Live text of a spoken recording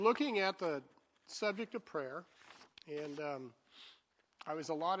Looking at the subject of prayer, and I was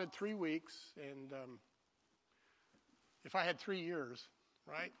allotted 3 weeks, and if I had 3 years,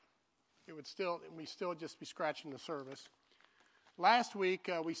 right, we'd still just be scratching the surface. Last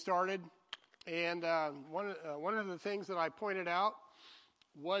week we started, and one of the things that I pointed out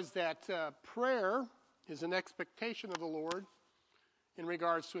was that prayer is an expectation of the Lord in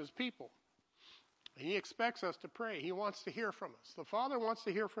regards to His people. He expects us to pray. He wants to hear from us. The Father wants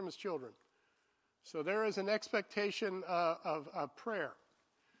to hear from His children. So there is an expectation of prayer.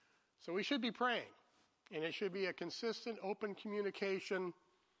 So we should be praying. And it should be a consistent, open communication,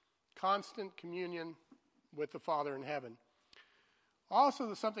 constant communion with the Father in heaven. Also,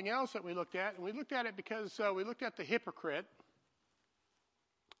 there's something else that we looked at. And we looked at it because we looked at the hypocrite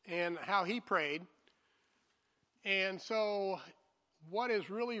and how he prayed. And so what is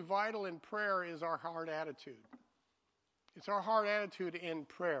really vital in prayer is our heart attitude. It's our heart attitude in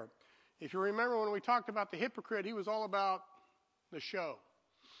prayer. If you remember when we talked about the hypocrite, he was all about the show.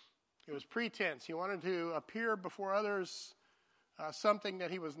 It was pretense. He wanted to appear before others something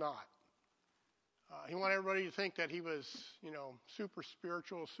that he was not. He wanted everybody to think that he was, super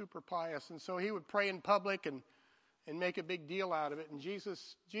spiritual, super pious. And so he would pray in public and make a big deal out of it. And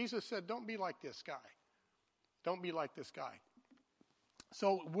Jesus said, don't be like this guy. Don't be like this guy.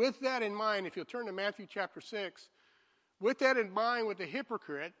 So with that in mind, if you'll turn to Matthew chapter 6, with that in mind with the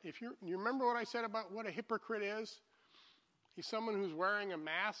hypocrite, if you remember what I said about what a hypocrite is? He's someone who's wearing a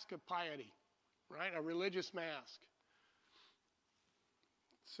mask of piety, right? A religious mask.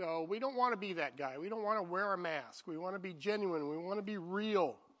 So we don't want to be that guy. We don't want to wear a mask. We want to be genuine. We want to be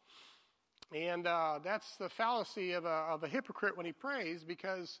real. And that's the fallacy of a hypocrite when he prays,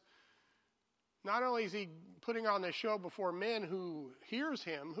 because not only is he putting on this show before men who hears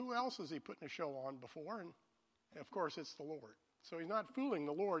him, who else is he putting a show on before? And of course, it's the Lord. So he's not fooling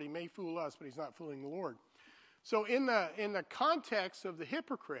the Lord. He may fool us, but he's not fooling the Lord. So in the context of the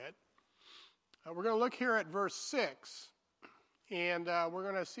hypocrite, we're going to look here at verse 6, and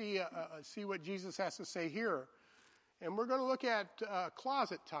we're going to see what Jesus has to say here. And we're going to look at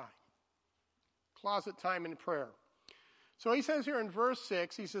closet time in prayer. So he says here in verse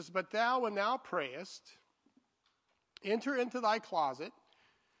 6, he says, "But thou, when thou prayest, enter into thy closet,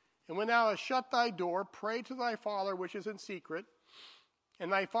 and when thou hast shut thy door, pray to thy Father which is in secret,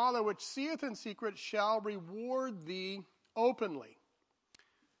 and thy Father which seeth in secret shall reward thee openly."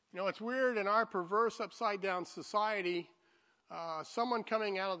 It's weird in our perverse upside-down society, someone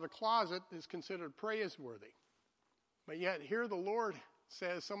coming out of the closet is considered praiseworthy. But yet here the Lord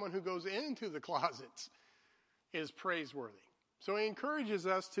says someone who goes into the closets is praiseworthy. So he encourages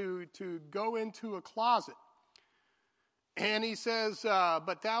us to go into a closet. And he says,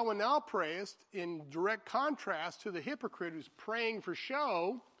 "But thou, when thou prayest," in direct contrast to the hypocrite who's praying for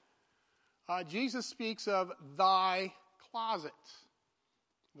show, Jesus speaks of thy closet.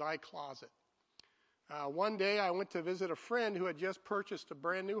 Thy closet. One day I went to visit a friend who had just purchased a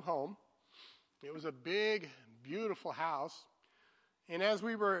brand new home. It was a big, beautiful house. And as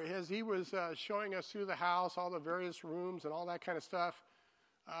he was showing us through the house, all the various rooms and all that kind of stuff,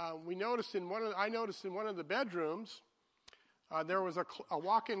 I noticed in one of the bedrooms, there was a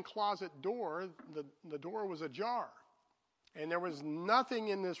walk-in closet door. The door was ajar, and there was nothing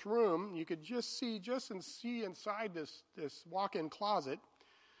in this room. You could just see inside this walk-in closet.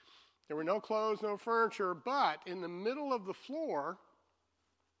 There were no clothes, no furniture, but in the middle of the floor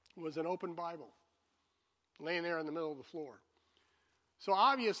was an open Bible laying there in the middle of the floor. So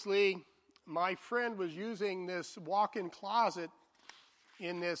obviously, my friend was using this walk-in closet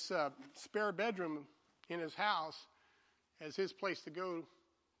in this spare bedroom in his house as his place to go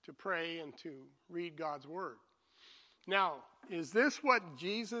to pray and to read God's Word. Now, is this what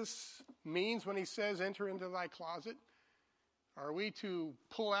Jesus means when he says, "Enter into thy closet"? Are we to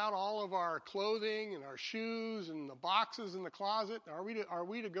pull out all of our clothing and our shoes and the boxes in the closet? Are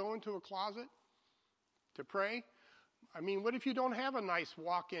we to go into a closet to pray? I mean, what if you don't have a nice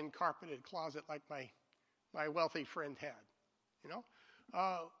walk-in carpeted closet like my wealthy friend had?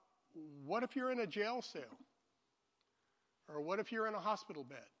 What if you're in a jail cell? Or what if you're in a hospital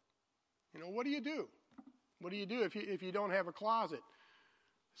bed? What do you do? What do you do if you don't have a closet?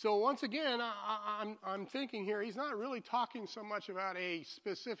 So once again, I'm thinking here, he's not really talking so much about a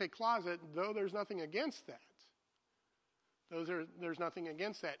specific closet, though there's nothing against that. There's nothing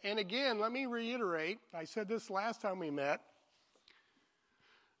against that. And again, let me reiterate, I said this last time we met,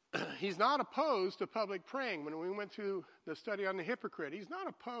 he's not opposed to public praying. When we went through the study on the hypocrite, he's not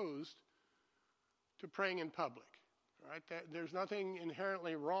opposed to praying in public. Right? There's nothing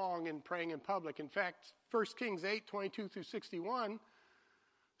inherently wrong in praying in public. In fact, 1 Kings 8:22 through 61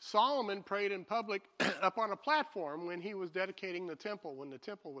 Solomon prayed in public up on a platform when he was dedicating the temple, when the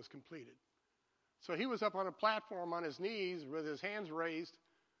temple was completed. So he was up on a platform on his knees with his hands raised,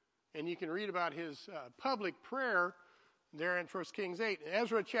 and you can read about his public prayer there in 1 Kings 8. In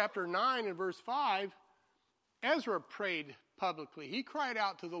Ezra chapter 9 and verse 5, Ezra prayed publicly. He cried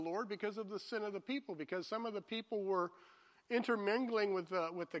out to the Lord because of the sin of the people, because some of the people were intermingling with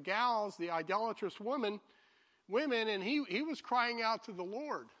the gals, the idolatrous women, and he was crying out to the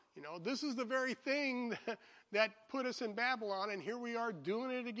Lord. You know, this is the very thing that put us in Babylon, and here we are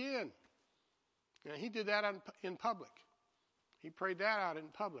doing it again. And he did that in public. He prayed that out in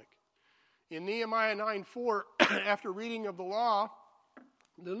public. In Nehemiah 9:4, after reading of the law,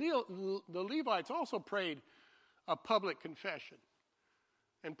 the Levites also prayed a public confession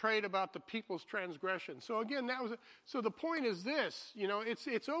and prayed about the people's transgression. So again, so the point is this: you know,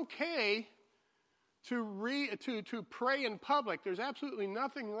 it's okay to pray in public. There's absolutely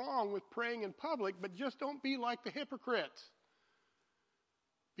nothing wrong with praying in public, but just don't be like the hypocrites.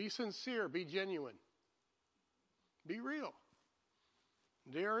 Be sincere, be genuine, be real.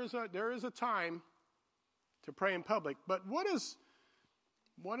 There is a time to pray in public, but what is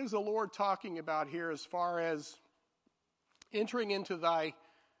the Lord talking about here as far as entering into thy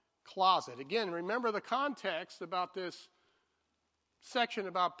closet? Again, remember the context about this section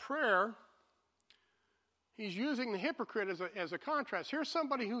about prayer. He's using the hypocrite as a contrast. Here's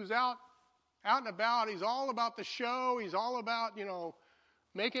somebody who's out and about. He's all about the show. He's all about, you know,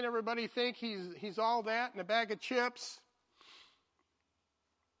 making everybody think he's all that and a bag of chips.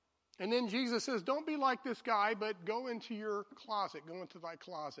 And then Jesus says, don't be like this guy, but go into your closet. Go into thy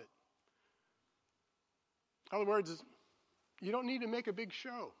closet. In other words, you don't need to make a big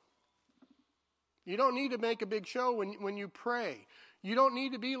show. You don't need to make a big show when you pray. You don't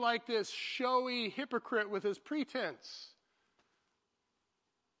need to be like this showy hypocrite with his pretense.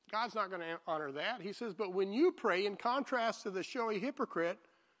 God's not going to honor that. He says, but when you pray, in contrast to the showy hypocrite,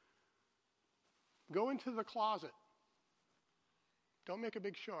 go into the closet. Don't make a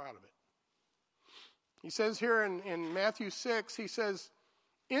big show out of it. He says here in Matthew 6, he says,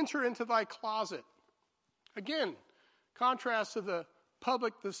 enter into thy closet. Again, contrast to the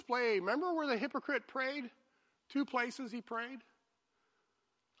public display. Remember where the hypocrite prayed? 2 places he prayed.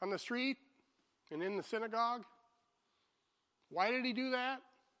 On the street and in the synagogue. Why did he do that?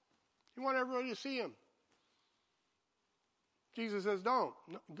 He wanted everybody to see him. Jesus says, don't.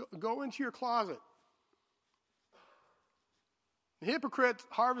 Go into your closet. The hypocrite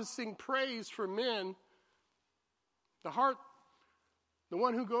harvesting praise for men. The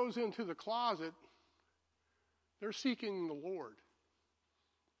one who goes into the closet, they're seeking the Lord.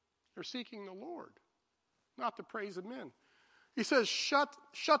 They're seeking the Lord, not the praise of men. He says, shut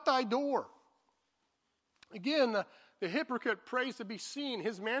thy door. Again, the hypocrite prays to be seen.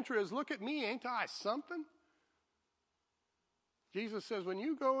 His mantra is, look at me, ain't I something? Jesus says, when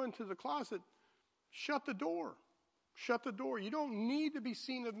you go into the closet, shut the door. Shut the door. You don't need to be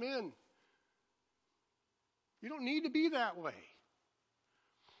seen of men. You don't need to be that way.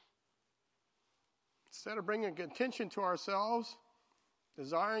 Instead of bringing attention to ourselves,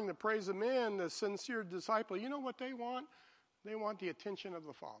 desiring the praise of men, the sincere disciple, you know what they want? They want the attention of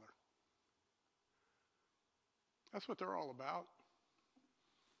the Father. That's what they're all about.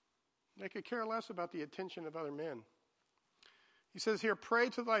 They could care less about the attention of other men. He says here, pray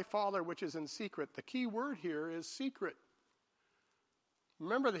to thy Father which is in secret. The key word here is secret.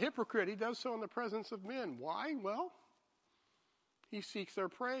 Remember the hypocrite, he does so in the presence of men. Why? Well, he seeks their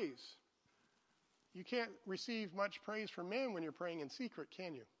praise. You can't receive much praise from men when you're praying in secret,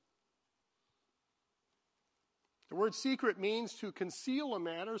 can you? The word secret means to conceal a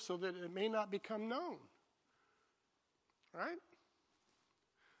matter so that it may not become known. Right?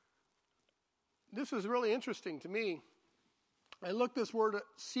 This is really interesting to me. I looked this word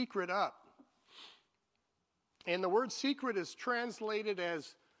secret up. And the word secret is translated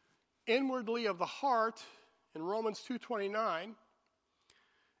as inwardly of the heart in Romans 2:29,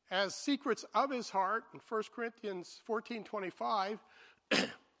 as secrets of his heart in 1 Corinthians 14:25,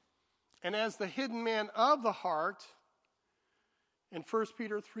 and as the hidden man of the heart in 1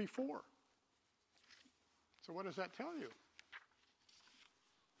 Peter 3:4. So what does that tell you?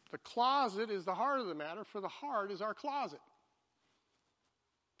 The closet is the heart of the matter, for the heart is our closet.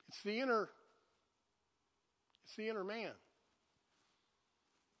 It's the inner man.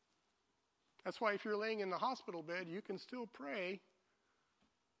 That's why if you're laying in the hospital bed, you can still pray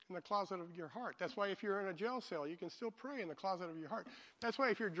in the closet of your heart. That's why if you're in a jail cell, you can still pray in the closet of your heart. That's why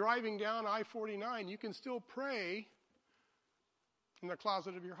if you're driving down I-49, you can still pray in the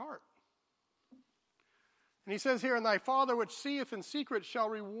closet of your heart. And he says here, and thy Father which seeth in secret shall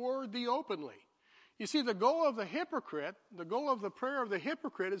reward thee openly. You see, the goal of the hypocrite, the goal of the prayer of the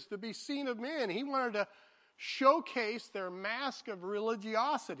hypocrite is to be seen of men. He wanted to showcase their mask of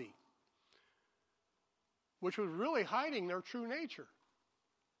religiosity, which was really hiding their true nature.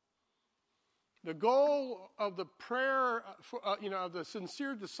 The goal of the prayer, of the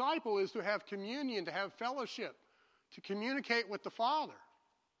sincere disciple is to have communion, to have fellowship, to communicate with the Father.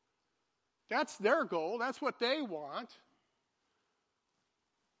 That's their goal. That's what they want.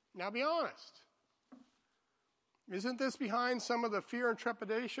 Now be honest. Isn't this behind some of the fear and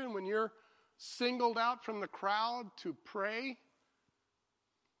trepidation when you're singled out from the crowd to pray?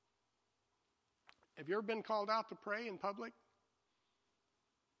 Have you ever been called out to pray in public?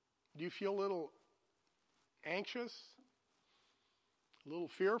 Do you feel a little anxious? A little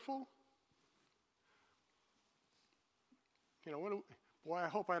fearful? Boy, I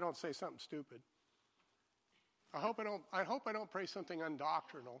hope I don't say something stupid. I hope I don't pray something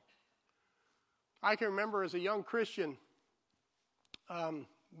undoctrinal. I can remember as a young Christian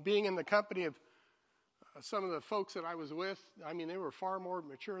being in the company of some of the folks that I was with. I mean, they were far more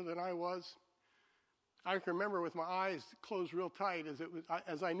mature than I was. I can remember with my eyes closed real tight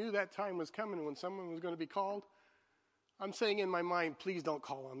as I knew that time was coming when someone was going to be called. I'm saying in my mind, please don't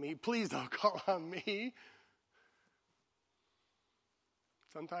call on me. Please don't call on me.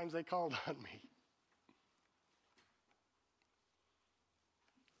 Sometimes they called on me.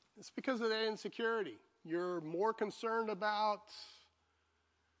 It's because of that insecurity. You're more concerned about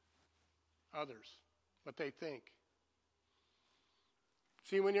others, what they think.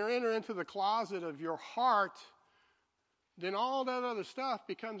 See, when you enter into the closet of your heart, then all that other stuff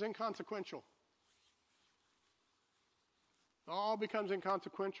becomes inconsequential. All becomes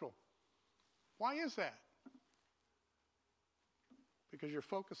inconsequential. Why is that? Because you're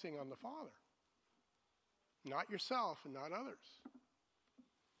focusing on the Father, not yourself and not others.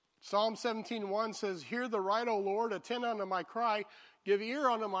 Psalm 17:1 says, Hear the right, O Lord, attend unto my cry, give ear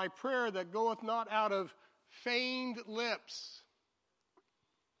unto my prayer that goeth not out of feigned lips.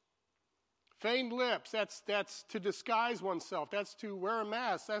 Feigned lips, that's to disguise oneself. That's to wear a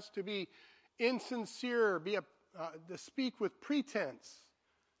mask. That's to be insincere, to speak with pretense.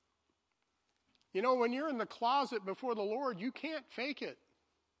 You know, when you're in the closet before the Lord, you can't fake it.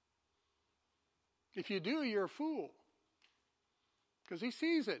 If you do, you're a fool. Because he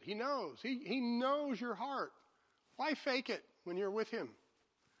sees it. He knows. He knows your heart. Why fake it when you're with him?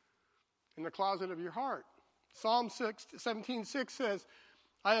 In the closet of your heart. Psalm 17:6 says,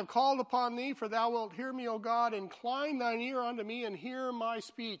 I have called upon thee, for thou wilt hear me, O God. Incline thine ear unto me, and hear my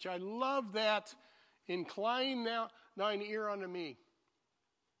speech. I love that. Incline thine ear unto me.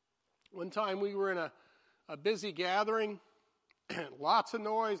 One time we were in a busy gathering, lots of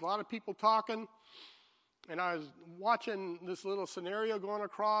noise, a lot of people talking, and I was watching this little scenario going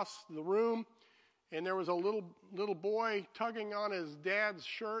across the room, and there was a little boy tugging on his dad's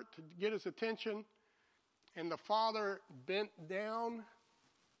shirt to get his attention, and the father bent down.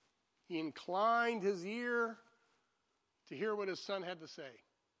 He inclined his ear to hear what his son had to say.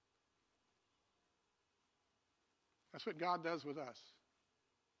 That's what God does with us.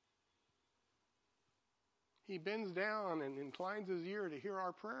 He bends down and inclines his ear to hear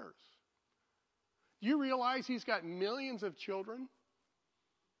our prayers. Do you realize he's got millions of children,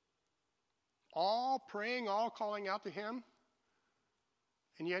 all praying, all calling out to him,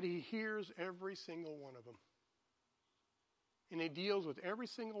 and yet he hears every single one of them. And he deals with every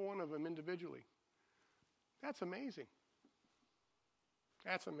single one of them individually. That's amazing.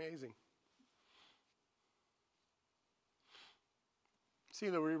 That's amazing. See,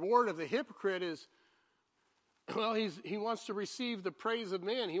 the reward of the hypocrite is, well, he wants to receive the praise of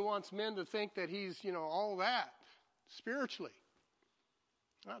men. He wants men to think that he's, all that spiritually.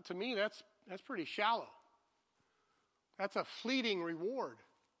 To me, that's pretty shallow. That's a fleeting reward.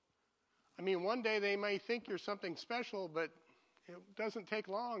 I mean, one day they may think you're something special, but it doesn't take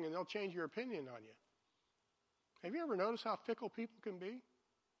long and they'll change your opinion on you. Have you ever noticed how fickle people can be?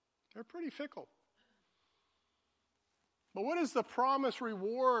 They're pretty fickle. But what is the promised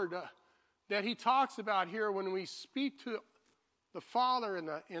reward that he talks about here when we speak to the Father in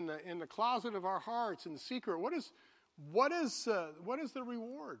the closet of our hearts in secret? What is the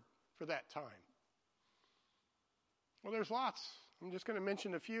reward for that time? Well, there's lots. I'm just going to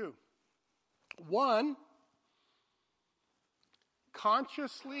mention a few. One,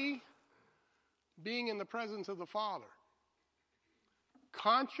 consciously being in the presence of the Father.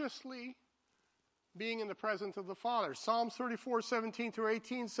 Consciously being in the presence of the Father. Psalms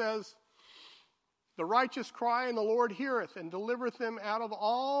 34:17-18 says, The righteous cry, and the Lord heareth, and delivereth them out of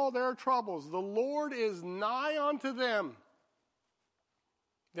all their troubles. The Lord is nigh unto them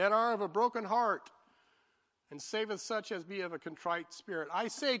that are of a broken heart, and saveth such as be of a contrite spirit. I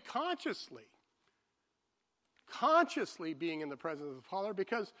say consciously being in the presence of the Father,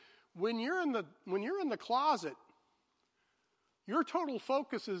 because when you're in the closet, your total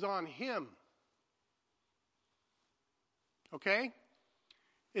focus is on Him. Okay?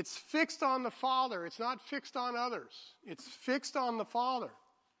 It's fixed on the Father. It's not fixed on others. It's fixed on the Father.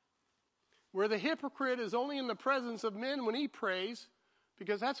 Where the hypocrite is only in the presence of men when he prays,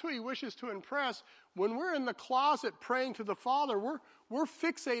 because that's who he wishes to impress. When we're in the closet praying to the Father, we're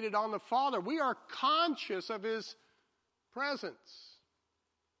fixated on the Father. We are conscious of His presence.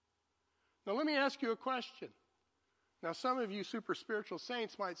 Now let me ask you a question. Now some of you super spiritual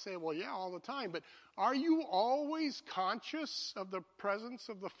saints might say, well, yeah, all the time. But are you always conscious of the presence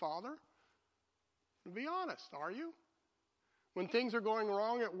of the Father? To be honest, are you? When things are going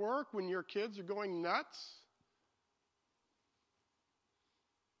wrong at work, when your kids are going nuts,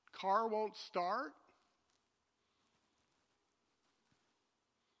 car won't start,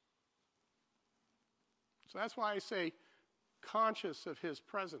 so that's why I say conscious of His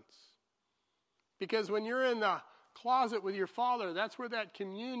presence. Because when you're in the closet with your Father, that's where that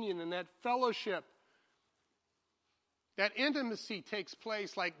communion and that fellowship, that intimacy takes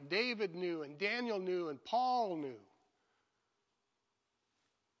place, like David knew and Daniel knew and Paul knew.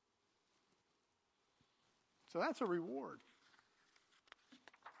 So that's a reward.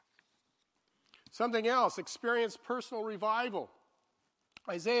 Something else, experience personal revival.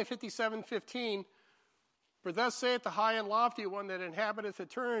 Isaiah 57:15, for thus saith the high and lofty one that inhabiteth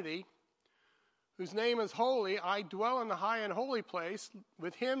eternity, whose name is holy, I dwell in the high and holy place,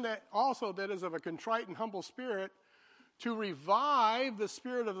 with him that also that is of a contrite and humble spirit, to revive the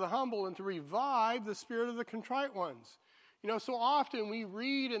spirit of the humble and to revive the spirit of the contrite ones. You know, so often we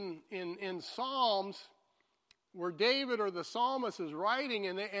read in Psalms where David or the psalmist is writing,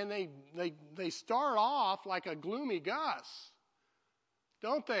 and they start off like a gloomy Gus,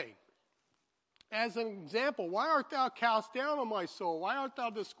 don't they? As an example, why art thou cast down, O my soul? Why art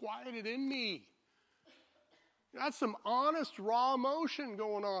thou disquieted in me? That's some honest, raw emotion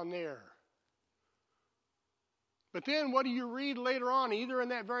going on there. But then what do you read later on, either in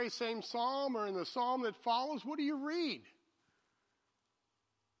that very same psalm or in the psalm that follows? What do you read?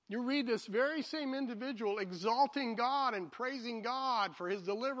 You read this very same individual exalting God and praising God for His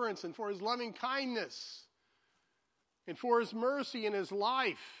deliverance and for His loving kindness and for His mercy in His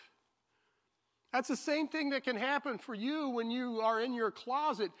life. That's the same thing that can happen for you when you are in your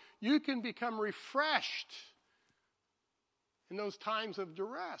closet. You can become refreshed in those times of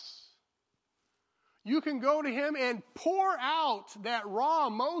duress. You can go to Him and pour out that raw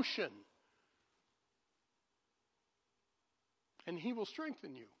emotion, and He will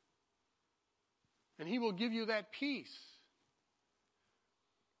strengthen you. And He will give you that peace.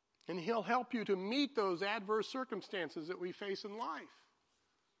 And He'll help you to meet those adverse circumstances that we face in life.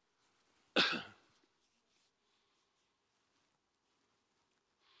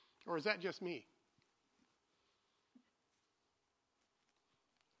 Or is that just me?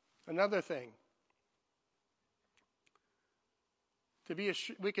 Another thing.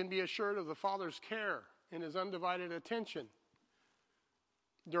 We can be assured of the Father's care and His undivided attention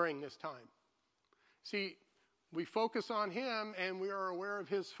during this time. See, we focus on Him and we are aware of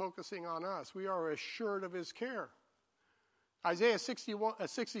His focusing on us. We are assured of His care. Isaiah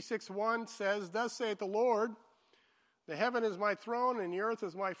 66:1 says, thus saith the Lord, the heaven is my throne and the earth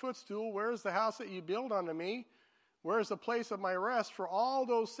is my footstool. Where is the house that you build unto me? Where is the place of my rest? For all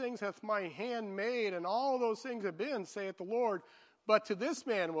those things hath my hand made, and all those things have been, saith the Lord. But to this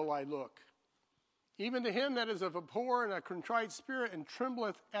man will I look, even to him that is of a poor and a contrite spirit, and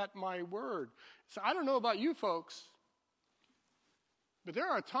trembleth at my word. So I don't know about you folks, but there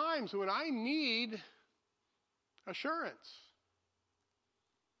are times when I need assurance.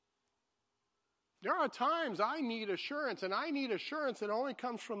 There are times I need assurance, and I need assurance that only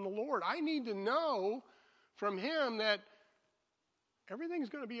comes from the Lord. I need to know from Him that everything's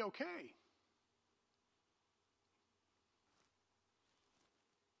going to be okay.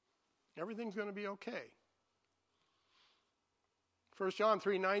 Everything's going to be okay. 1 John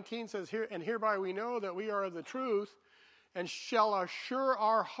 3:19 says, and hereby we know that we are of the truth, and shall assure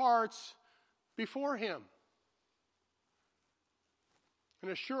our hearts before Him. And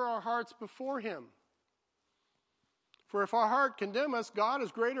assure our hearts before Him. For if our heart condemn us, God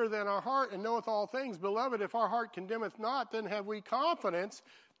is greater than our heart and knoweth all things. Beloved, if our heart condemneth not, then have we confidence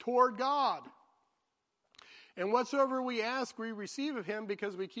toward God. And whatsoever we ask, we receive of him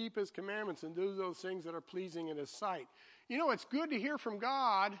because we keep his commandments and do those things that are pleasing in his sight. You know, it's good to hear from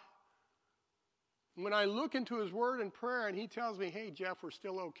God when I look into his word in prayer and he tells me, hey, Jeff, we're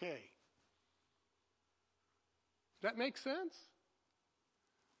still okay. Does that make sense?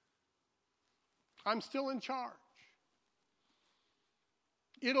 I'm still in charge.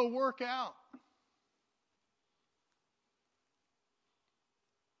 It'll work out.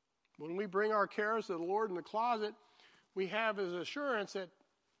 When we bring our cares to the Lord in the closet, we have his assurance that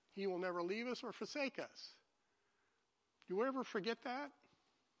he will never leave us or forsake us. Do we ever forget that?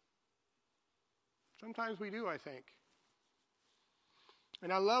 Sometimes we do, I think.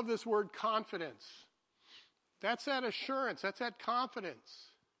 And I love this word confidence. That's that assurance. That's that confidence.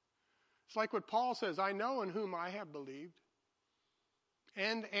 It's like what Paul says, I know in whom I have believed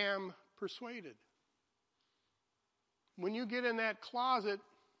and am persuaded. When you get in that closet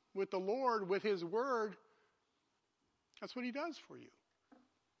with the Lord, with his word, that's what he does for you.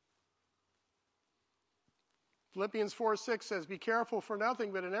 Philippians 4:6 says, be careful for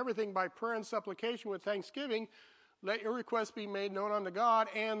nothing, but in everything by prayer and supplication with thanksgiving, let your requests be made known unto God,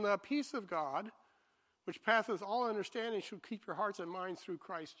 and the peace of God, which passeth all understanding, shall keep your hearts and minds through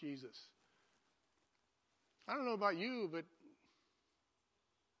Christ Jesus. I don't know about you, but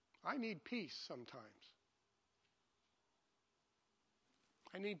I need peace sometimes.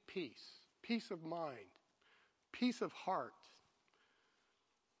 I need peace. Peace of mind. Peace of heart.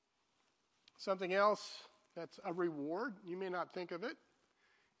 Something else that's a reward. You may not think of it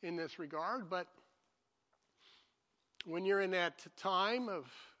in this regard, but when you're in that time of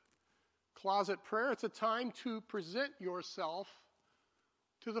closet prayer, it's a time to present yourself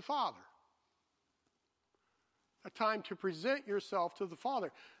to the Father. A time to present yourself to the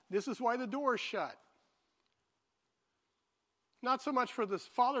Father. This is why the door is shut. Not so much for the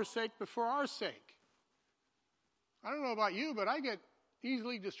Father's sake, but for our sake. I don't know about you, but I get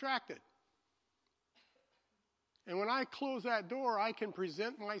easily distracted. And when I close that door, I can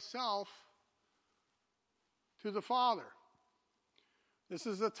present myself to the Father. This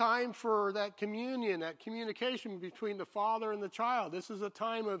is a time for that communion, that communication between the Father and the child. This is a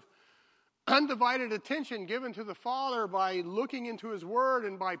time of undivided attention given to the Father by looking into his word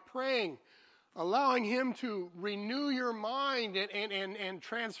and by praying, allowing him to renew your mind and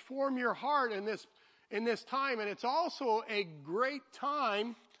transform your heart in this time. And it's also a great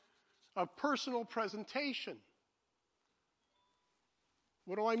time of personal presentation.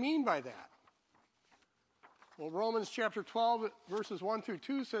 What do I mean by that? Well, Romans chapter 12, verses 1 through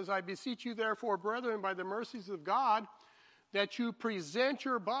 2 says, I beseech you therefore, brethren, by the mercies of God, that you present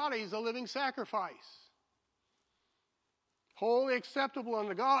your bodies a living sacrifice, wholly acceptable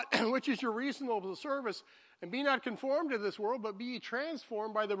unto God, which is your reasonable service. And be not conformed to this world, but be ye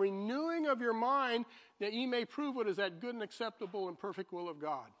transformed by the renewing of your mind, that ye may prove what is that good and acceptable and perfect will of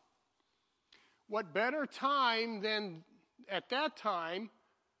God. What better time than at that time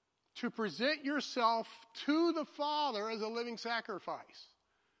to present yourself to the Father as a living sacrifice?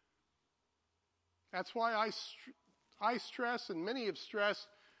 That's why I stress, and many have stressed,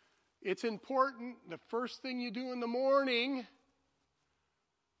 it's important, the first thing you do in the morning,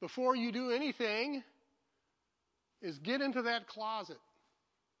 before you do anything, is get into that closet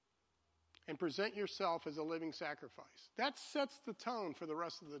and present yourself as a living sacrifice. That sets the tone for the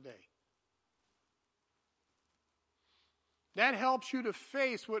rest of the day. That helps you to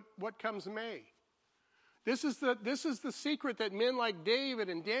face what comes May. This is the secret that men like David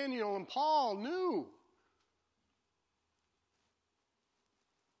and Daniel and Paul knew.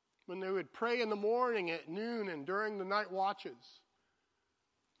 When they would pray in the morning, at noon, and during the night watches,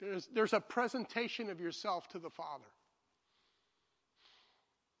 there's a presentation of yourself to the Father.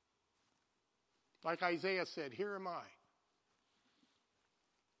 Like Isaiah said, here am I.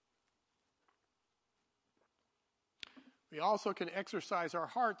 We also can exercise our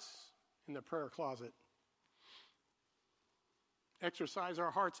hearts in the prayer closet. Exercise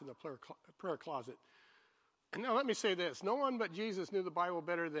our hearts in the prayer closet. And now let me say this. No one but Jesus knew the Bible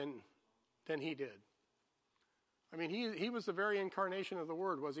better than he did. I mean, he was the very incarnation of the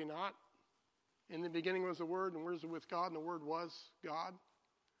Word, was he not? In the beginning was the Word, and the Word was with God, and the Word was God.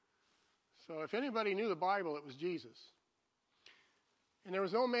 So if anybody knew the Bible, it was Jesus. And there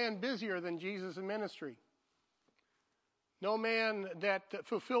was no man busier than Jesus in ministry. No man that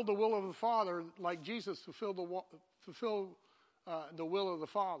fulfilled the will of the Father like Jesus fulfilled the will of the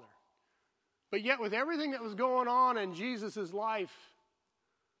Father. But yet with everything that was going on in Jesus' life,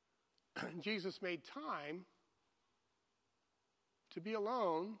 Jesus made time to be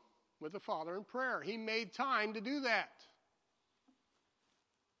alone with the Father in prayer. He made time to do that.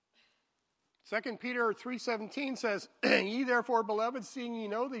 2 Peter 3:17 says, Ye therefore, beloved, seeing ye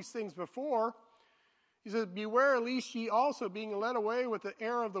know these things before, he says, beware lest ye also, being led away with the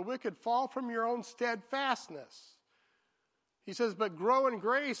error of the wicked, fall from your own steadfastness. He says, but grow in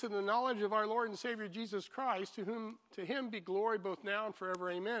grace and the knowledge of our Lord and Savior Jesus Christ, to him be glory both now and forever.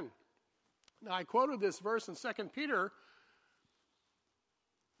 Amen. Now, I quoted this verse in 2 Peter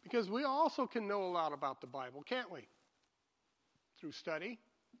because we also can know a lot about the Bible, can't we? Through study.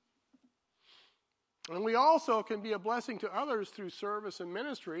 And we also can be a blessing to others through service and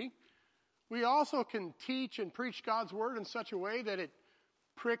ministry. We also can teach and preach God's word in such a way that it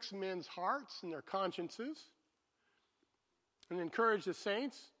pricks men's hearts and their consciences and encourage the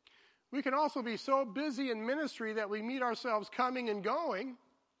saints. We can also be so busy in ministry that we meet ourselves coming and going,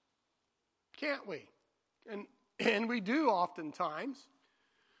 can't we? And we do oftentimes.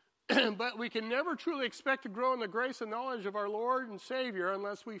 But we can never truly expect to grow in the grace and knowledge of our Lord and Savior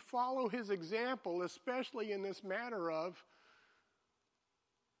unless we follow his example, especially in this matter of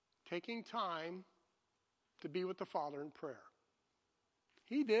taking time to be with the Father in prayer.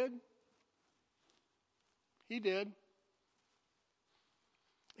 He did. He did.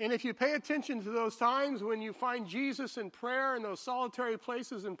 And if you pay attention to those times when you find Jesus in prayer, in those solitary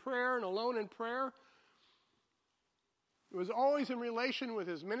places in prayer and alone in prayer, it was always in relation with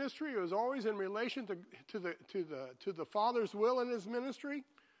his ministry. It was always in relation to the Father's will in his ministry.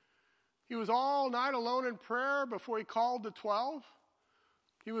 He was all night alone in prayer before he called the 12.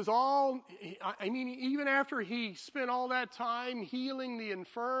 He was even after he spent all that time healing the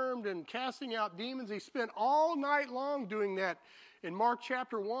infirmed and casting out demons, he spent all night long doing that in Mark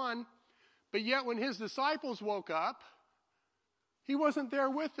chapter 1. But yet when his disciples woke up, he wasn't there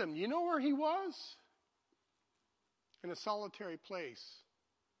with them. You know where he was? In a solitary place,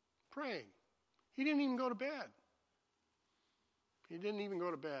 praying. He didn't even go to bed. He didn't even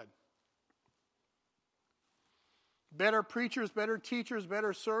go to bed. Better preachers, better teachers,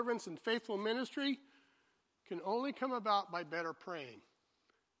 better servants, and faithful ministry can only come about by better praying.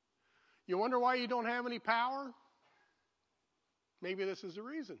 You wonder why you don't have any power? Maybe this is the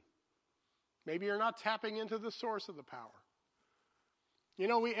reason. Maybe you're not tapping into the source of the power. You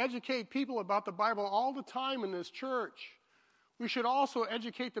know, we educate people about the Bible all the time in this church. We should also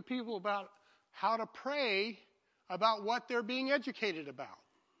educate the people about how to pray about what they're being educated about.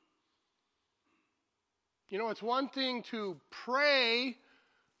 You know, it's one thing to pray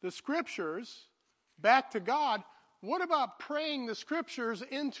the Scriptures back to God. What about praying the Scriptures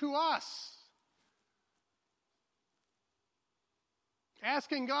into us?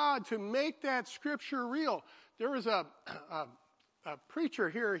 Asking God to make that Scripture real. There was a preacher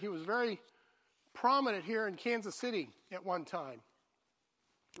here. He was very prominent here in Kansas City at one time.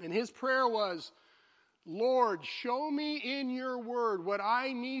 And his prayer was, Lord, show me in your word what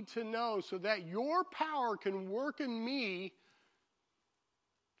I need to know so that your power can work in me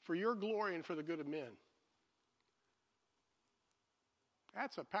for your glory and for the good of men.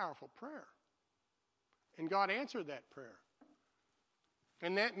 That's a powerful prayer. And God answered that prayer.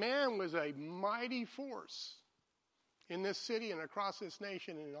 And that man was a mighty force in this city and across this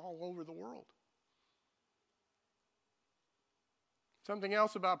nation and all over the world. Something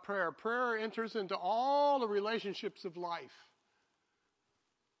else about prayer. Prayer enters into all the relationships of life.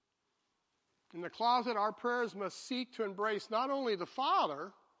 In the closet, our prayers must seek to embrace not only the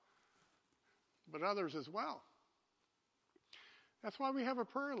Father, but others as well. That's why we have a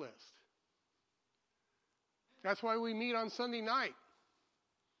prayer list. That's why we meet on Sunday night.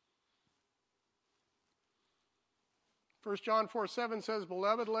 1 John 4:7 says,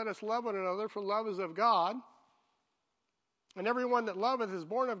 Beloved, let us love one another, for love is of God. And everyone that loveth is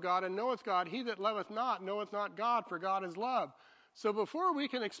born of God and knoweth God. He that loveth not knoweth not God, for God is love. So before we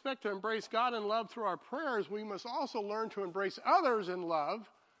can expect to embrace God in love through our prayers, we must also learn to embrace others in love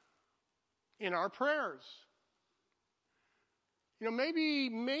in our prayers. You know, maybe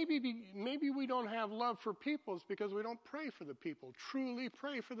we don't have love for people. It's because we don't pray for the people, truly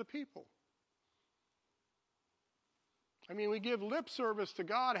pray for the people. I mean, we give lip service to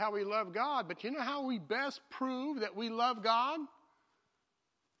God, how we love God, but you know how we best prove that we love God?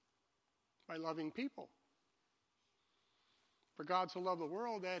 By loving people. For God so loved the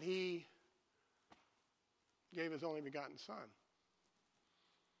world that he gave his only begotten Son.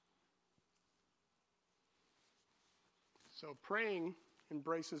 So praying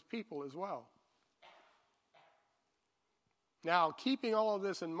embraces people as well. Now, keeping all of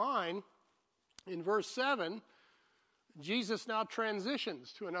this in mind, in verse 7, Jesus now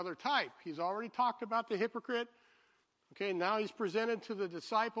transitions to another type. He's already talked about the hypocrite. Okay, now he's presented to the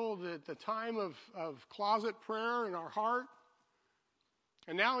disciple the time of closet prayer in our heart.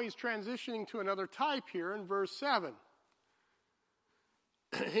 And now he's transitioning to another type here in verse 7.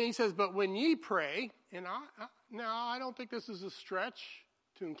 He says, but when ye pray, and I don't think this is a stretch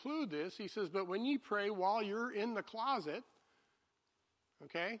to include this. He says, but when ye pray while you're in the closet,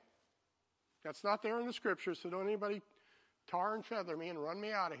 okay? That's not there in the scripture, so don't anybody tar and feather me and run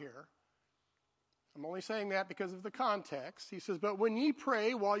me out of here. I'm only saying that because of the context. He says, but when ye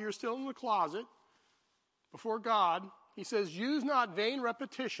pray while you're still in the closet before God, he says, use not vain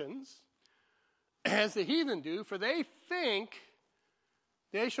repetitions as the heathen do, for they think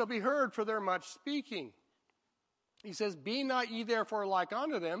they shall be heard for their much speaking. He says, be not ye therefore like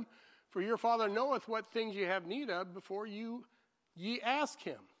unto them, for your Father knoweth what things ye have need of before ye ask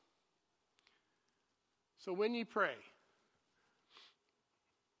him. So when ye pray,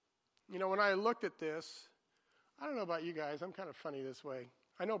 when I looked at this, I don't know about you guys, I'm kind of funny this way.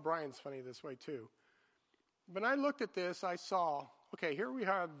 I know Brian's funny this way too. When I looked at this, I saw, okay, here we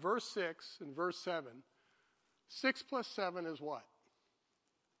have verse 6 and verse 7. 6 plus 7 is what?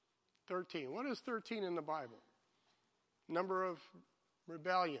 13. What is 13 in the Bible? Number of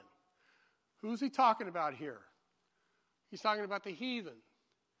rebellion. Who's he talking about here? He's talking about the heathen.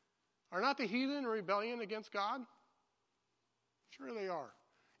 Are not the heathen in rebellion against God? Sure they are.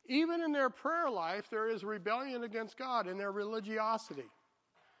 Even in their prayer life, there is rebellion against God in their religiosity.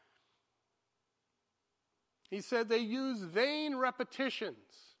 He said they use vain repetitions.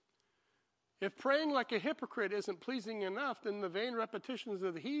 If praying like a hypocrite isn't pleasing enough, then the vain repetitions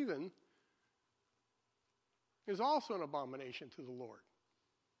of the heathen is also an abomination to the Lord.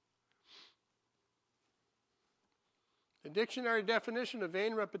 The dictionary definition of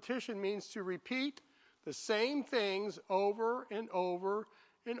vain repetition means to repeat the same things over and over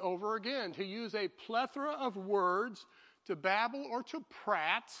and over again, to use a plethora of words, to babble or to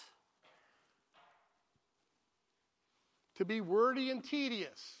prate, to be wordy and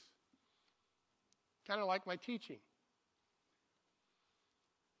tedious, kind of like my teaching.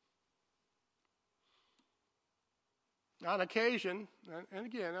 On occasion, and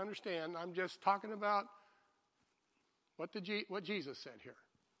again, understand, I'm just talking about what Jesus said here.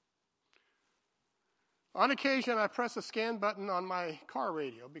 On occasion, I press a scan button on my car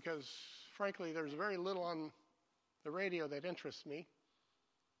radio because, frankly, there's very little on the radio that interests me.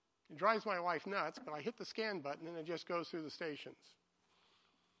 It drives my wife nuts, but I hit the scan button and it just goes through the stations.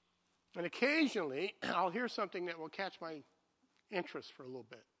 And occasionally, I'll hear something that will catch my interest for a little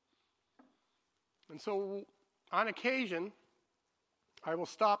bit. And so, on occasion, I will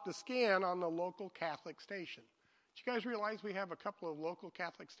stop the scan on the local Catholic station. Did you guys realize we have a couple of local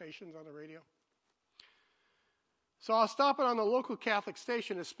Catholic stations on the radio? So I'll stop it on the local Catholic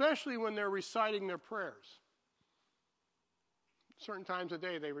station, especially when they're reciting their prayers. Certain times of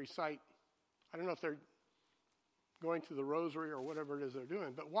day they recite, I don't know if they're going to the rosary or whatever it is they're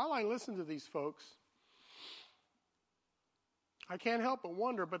doing, but while I listen to these folks, I can't help but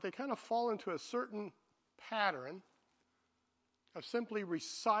wonder, but they kind of fall into a certain pattern of simply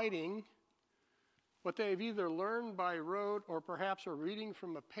reciting what they've either learned by rote or perhaps are reading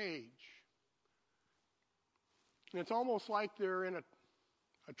from a page. And it's almost like they're in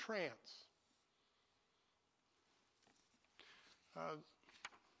a trance.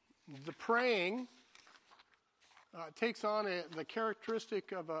 The praying takes on the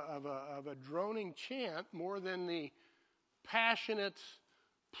characteristic of a droning chant more than the passionate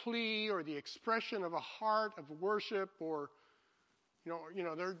plea or the expression of a heart of worship, or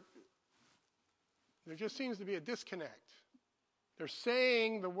there just seems to be a disconnect. They're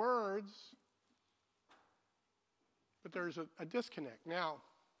saying the words, but there's a disconnect. Now,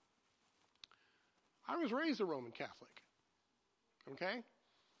 I was raised a Roman Catholic, okay?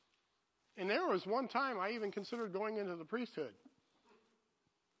 And there was one time I even considered going into the priesthood.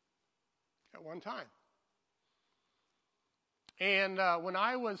 At one time. And when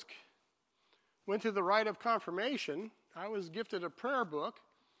I went to the rite of confirmation, I was gifted a prayer book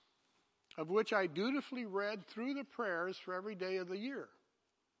of which I dutifully read through the prayers for every day of the year.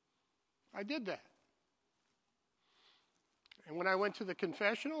 I did that. And when I went to the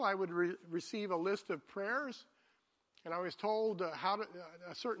confessional, I would receive a list of prayers, and I was told a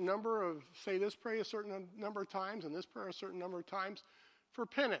certain number of, say this prayer a certain number of times, and this prayer a certain number of times, for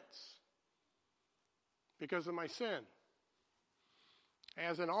penance, because of my sin.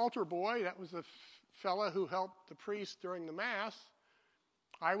 As an altar boy, that was the fella who helped the priest during the Mass,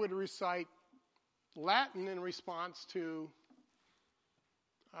 I would recite Latin in response to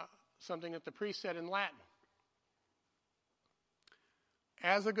something that the priest said in Latin.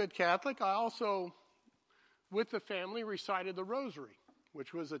 As a good Catholic, I also, with the family, recited the rosary,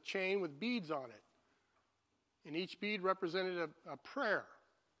 which was a chain with beads on it. And each bead represented a prayer.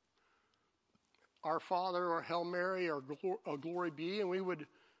 Our Father, or Hail Mary, or Glory Be, and we would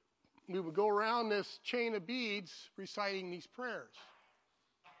go around this chain of beads reciting these prayers.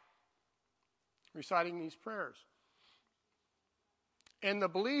 And the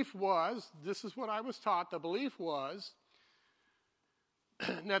belief was, this is what I was taught, the belief was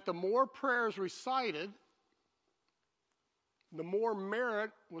that the more prayers recited, the more merit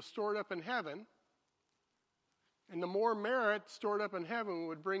was stored up in heaven. And the more merit stored up in heaven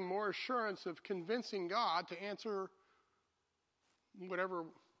would bring more assurance of convincing God to answer whatever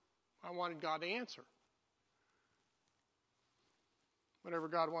I wanted God to answer. Whatever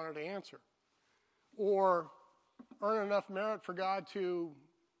God wanted to answer. Or earn enough merit for God to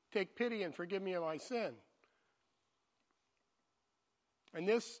take pity and forgive me of my sin. And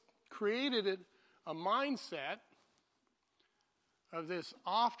this created a mindset of this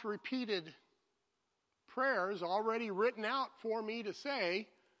oft-repeated prayers already written out for me to say,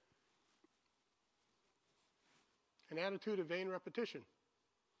 an attitude of vain repetition.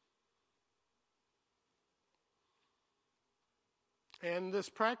 And this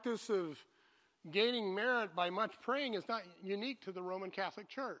practice of gaining merit by much praying is not unique to the Roman Catholic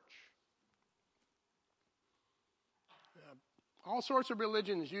Church. All sorts of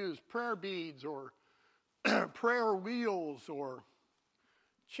religions use prayer beads or prayer wheels or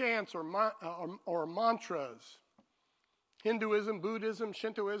chants or mantras. Hinduism, Buddhism,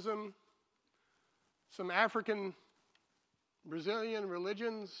 Shintoism, some African, Brazilian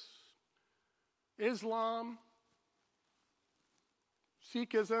religions, Islam,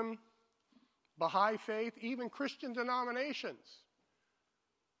 Sikhism, Baha'i faith, even Christian denominations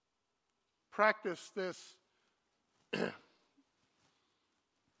practice this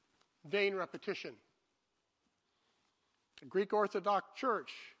vain repetition. The Greek Orthodox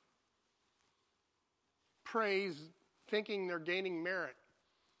Church prays thinking they're gaining merit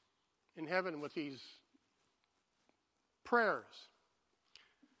in heaven with these prayers.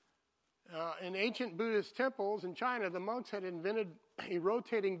 In ancient Buddhist temples in China, the monks had invented a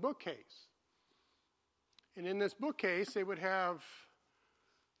rotating bookcase. And in this bookcase, they would have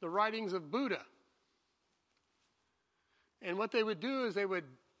the writings of Buddha. And what they would do is they would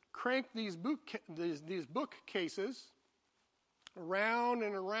crank these bookcases around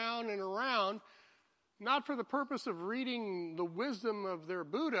and around and around, not for the purpose of reading the wisdom of their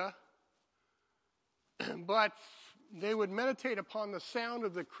Buddha, but they would meditate upon the sound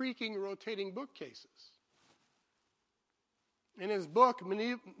of the creaking, rotating bookcases. In his book,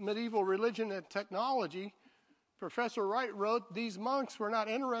 Medieval Religion and Technology, Professor Wright wrote, these monks were not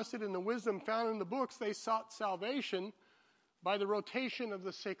interested in the wisdom found in the books. They sought salvation by the rotation of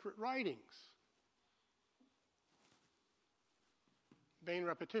the sacred writings. Vain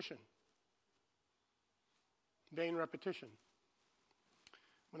repetition. Vain repetition.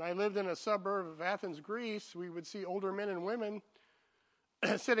 When I lived in a suburb of Athens, Greece, we would see older men and women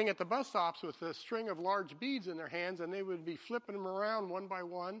sitting at the bus stops with a string of large beads in their hands, and they would be flipping them around one by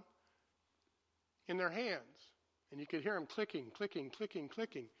one in their hands. And you could hear them clicking, clicking, clicking,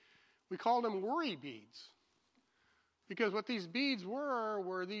 clicking. We called them worry beads. Because what these beads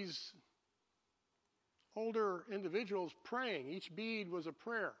were these older individuals praying. Each bead was a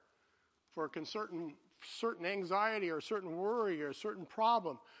prayer for a certain anxiety or a certain worry or a certain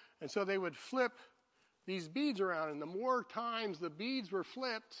problem. And so they would flip these beads around. And the more times the beads were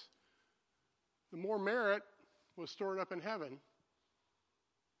flipped, the more merit was stored up in heaven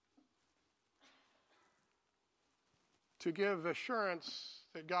to give assurance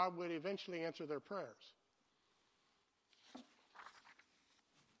that God would eventually answer their prayers.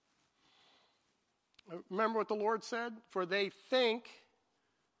 Remember what the Lord said? For they think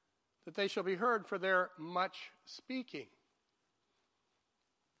that they shall be heard for their much speaking.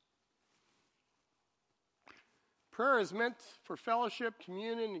 Prayer is meant for fellowship,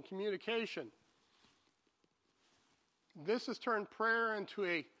 communion, and communication. This has turned prayer into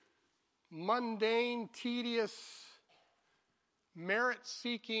a mundane, tedious,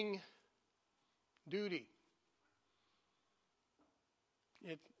 merit-seeking duty.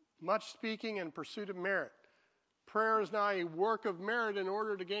 It's much speaking in pursuit of merit. Prayer is now a work of merit in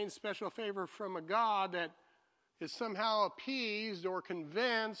order to gain special favor from a God that is somehow appeased or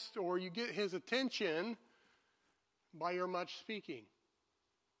convinced, or you get his attention by your much speaking.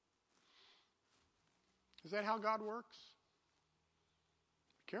 Is that how God works?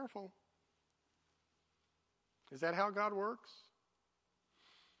 Be careful. Is that how God works?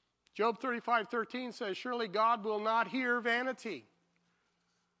 Job 35:13 says, surely God will not hear vanity,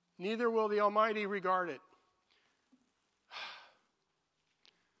 neither will the Almighty regard it.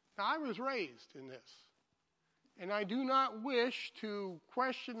 Now, I was raised in this. And I do not wish to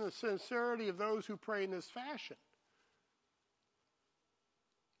question the sincerity of those who pray in this fashion.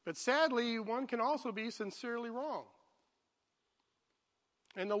 But sadly, one can also be sincerely wrong.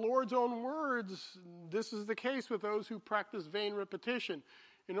 In the Lord's own words, this is the case with those who practice vain repetition.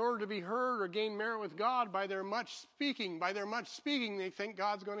 In order to be heard or gain merit with God by their much speaking, they think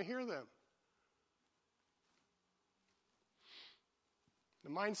God's going to hear them. The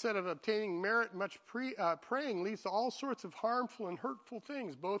mindset of obtaining merit, much praying, leads to all sorts of harmful and hurtful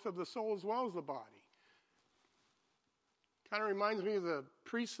things, both of the soul as well as the body. Kind of reminds me of the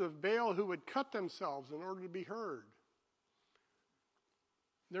priests of Baal who would cut themselves in order to be heard.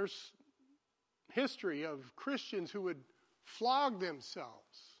 There's history of Christians who would flog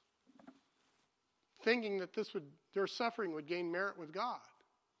themselves, thinking that their suffering would gain merit with God.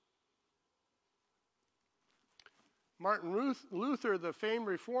 Martin Luther, the famed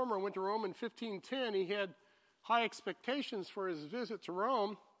reformer, went to Rome in 1510. He had high expectations for his visit to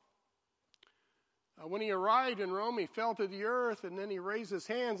Rome. When he arrived in Rome, he fell to the earth, and then he raised his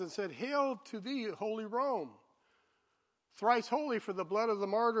hands and said, "Hail to thee, holy Rome, thrice holy for the blood of the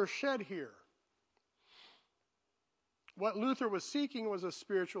martyrs shed here." What Luther was seeking was a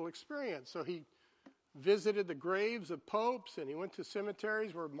spiritual experience. So he visited the graves of popes, and he went to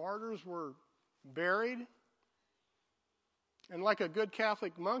cemeteries where martyrs were buried. And like a good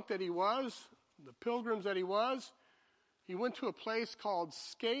Catholic monk that he was, the pilgrims that he was, he went to a place called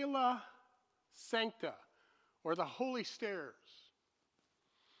Scala Sancta, or the Holy Stairs.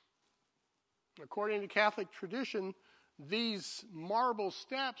 According to Catholic tradition, these marble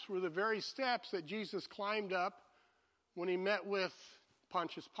steps were the very steps that Jesus climbed up when he met with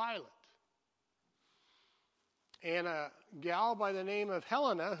Pontius Pilate. And a gal by the name of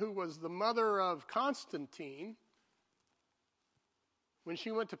Helena, who was the mother of Constantine, when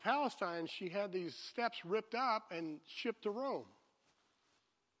she went to Palestine, she had these steps ripped up and shipped to Rome.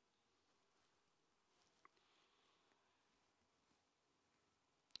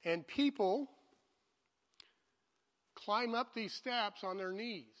 And people climb up these steps on their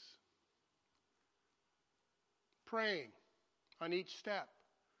knees, praying on each step.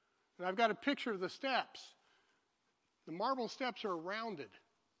 And I've got a picture of the steps. The marble steps are rounded,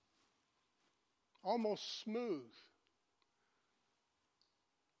 almost smooth,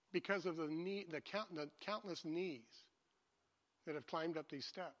 because of the countless knees that have climbed up these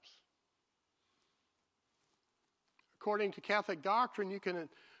steps. According to Catholic doctrine, you can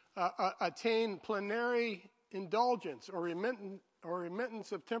attain plenary indulgence or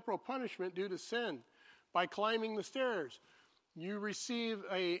remittance of temporal punishment due to sin by climbing the stairs. You receive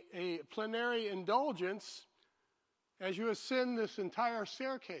a plenary indulgence as you ascend this entire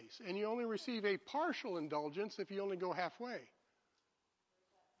staircase, and you only receive a partial indulgence if you only go halfway.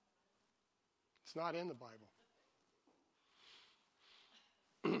 It's not in the Bible.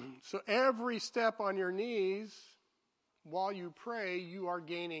 So every step on your knees while you pray, you are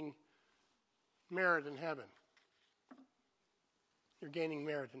gaining merit in heaven. You're gaining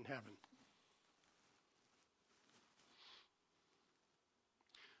merit in heaven.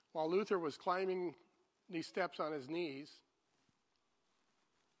 While Luther was climbing these steps on his knees,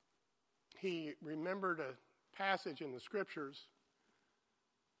 he remembered a passage in the Scriptures: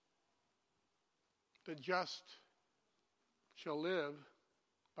 "The just shall live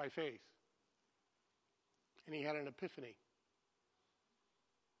by faith." And he had an epiphany.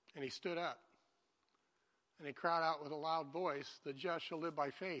 And he stood up. And he cried out with a loud voice, "The just shall live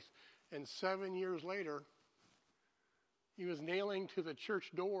by faith." And 7 years later, he was nailing to the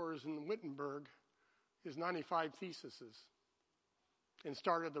church doors in Wittenberg his 95 theses and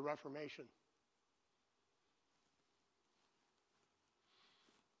started the Reformation.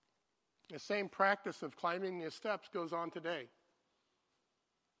 The same practice of climbing these steps goes on today.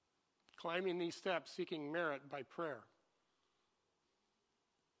 Climbing these steps, seeking merit by prayer.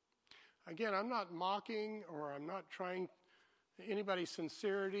 Again, I'm not mocking, or I'm not trying anybody's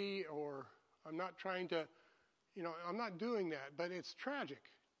sincerity, or I'm not trying to, I'm not doing that, but it's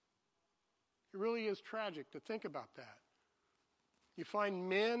tragic. It really is tragic to think about that. You find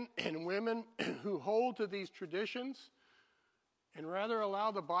men and women who hold to these traditions and rather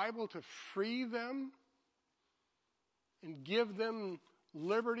allow the Bible to free them and give them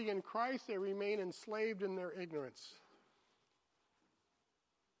liberty in Christ, they remain enslaved in their ignorance.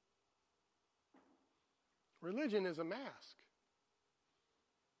 Religion is a mask.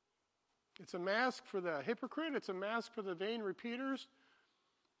 It's a mask for the hypocrite. It's a mask for the vain repeaters.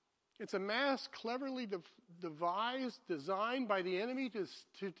 It's a mask cleverly devised, designed by the enemy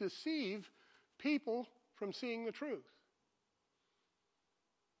to deceive people from seeing the truth.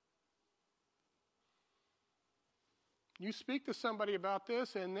 You speak to somebody about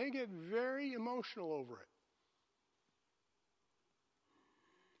this, and they get very emotional over it.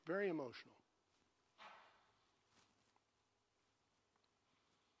 Very emotional.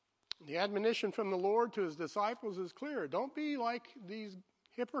 The admonition from the Lord to his disciples is clear. Don't be like these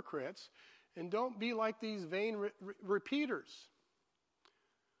hypocrites, and don't be like these vain repeaters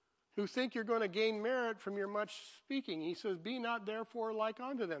who think you're going to gain merit from your much speaking. He says, be not therefore like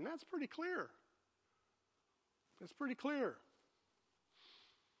unto them. That's pretty clear. That's pretty clear.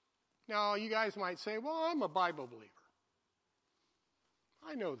 Now, you guys might say, well, I'm a Bible believer.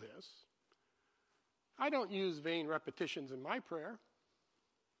 I know this. I don't use vain repetitions in my prayer.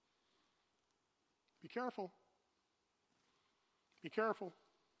 Be careful. Be careful.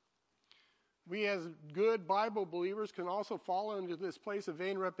 We as good Bible believers can also fall into this place of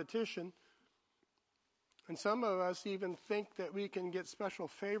vain repetition. And some of us even think that we can get special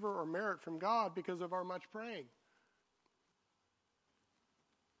favor or merit from God because of our much praying.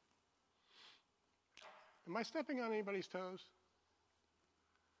 Am I stepping on anybody's toes?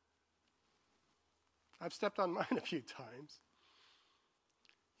 I've stepped on mine a few times.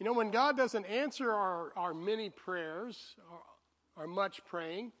 You know, when God doesn't answer our many prayers, our much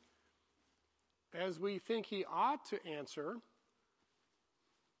praying, as we think he ought to answer,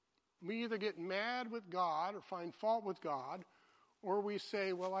 we either get mad with God or find fault with God, or we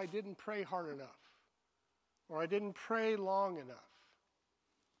say, well, I didn't pray hard enough, or I didn't pray long enough.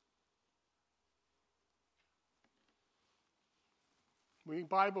 We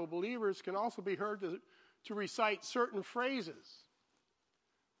Bible believers can also be heard to recite certain phrases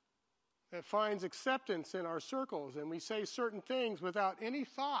that finds acceptance in our circles, and we say certain things without any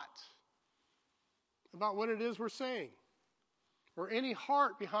thought about what it is we're saying, or any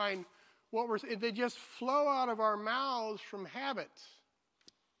heart behind what we're saying. They just flow out of our mouths from habit.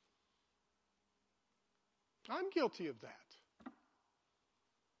 I'm guilty of that.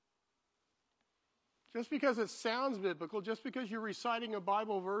 Just because it sounds biblical, just because you're reciting a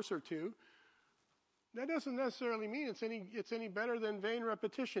Bible verse or two, that doesn't necessarily mean it's any better than vain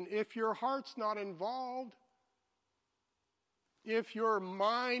repetition. If your heart's not involved, if your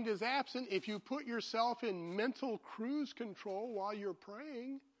mind is absent, if you put yourself in mental cruise control while you're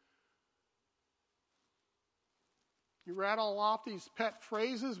praying, you rattle off these pet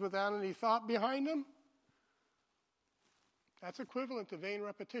phrases without any thought behind them, that's equivalent to vain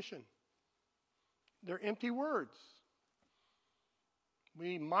repetition. They're empty words.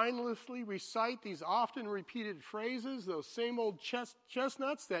 We mindlessly recite these often repeated phrases, those same old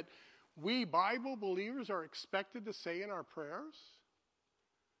chestnuts that we Bible believers are expected to say in our prayers.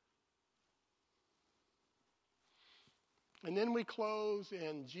 And then we close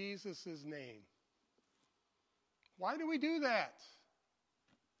in Jesus' name. Why do we do that?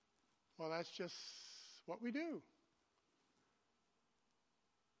 Well, that's just what we do.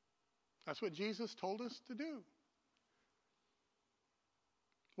 That's what Jesus told us to do.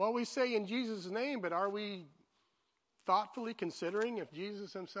 Well, we say in Jesus' name, but are we thoughtfully considering if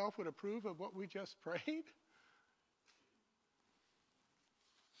Jesus himself would approve of what we just prayed?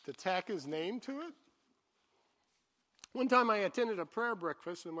 To tack his name to it? One time I attended a prayer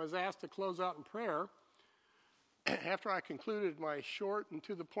breakfast and was asked to close out in prayer. After I concluded my short and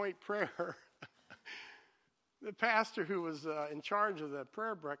to-the-point prayer, the pastor who was in charge of the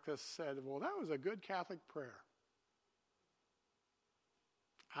prayer breakfast said, well, that was a good Catholic prayer.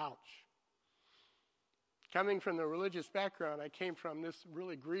 Ouch. Coming from the religious background I came from, this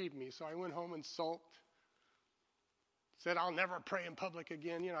really grieved me. So I went home and sulked. Said, I'll never pray in public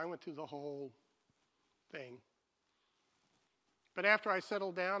again. You know, I went through the whole thing. But after I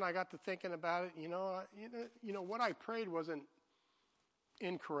settled down, I got to thinking about it. You know, what I prayed wasn't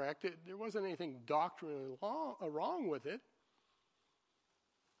incorrect. There wasn't anything doctrinally wrong with it.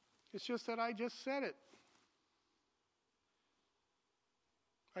 It's just that I just said it.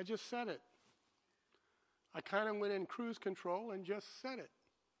 I just said it. I kind of went in cruise control and just said it.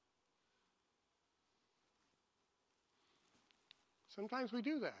 Sometimes we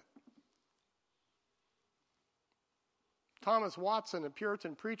do that. Thomas Watson, a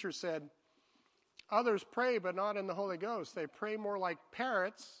Puritan preacher, said, others pray but not in the Holy Ghost. They pray more like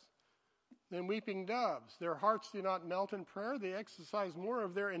parrots than weeping doves. Their hearts do not melt in prayer. They exercise more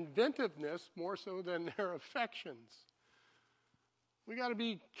of their inventiveness more so than their affections. We got to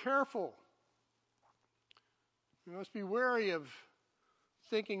be careful. We must be wary of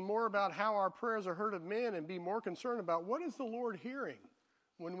thinking more about how our prayers are heard of men and be more concerned about what is the Lord hearing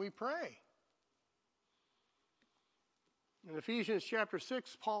when we pray. In Ephesians chapter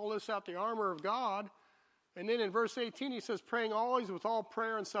 6, Paul lists out the armor of God. And then in verse 18, he says, praying always with all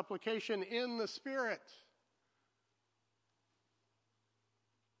prayer and supplication in the Spirit.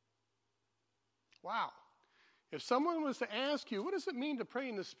 Wow. If someone was to ask you, what does it mean to pray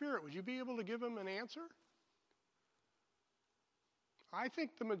in the Spirit, would you be able to give them an answer? I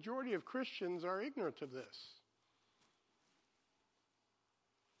think the majority of Christians are ignorant of this.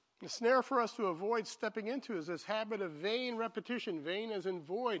 The snare for us to avoid stepping into is this habit of vain repetition, vain as in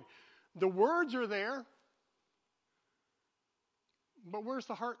void. The words are there, but where's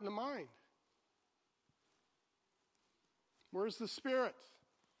the heart and the mind? Where's the Spirit?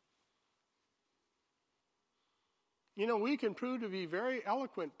 You know, we can prove to be very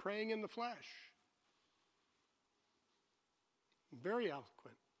eloquent praying in the flesh. Very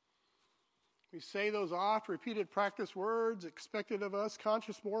eloquent. We say those oft-repeated practice words expected of us,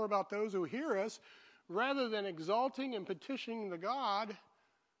 conscious more about those who hear us, rather than exalting and petitioning the God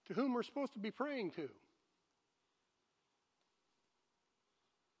to whom we're supposed to be praying to.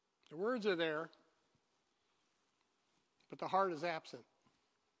 The words are there, but the heart is absent.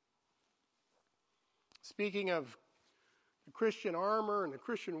 Speaking of the Christian armor and the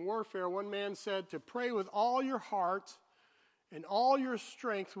Christian warfare, one man said, to pray with all your heart and all your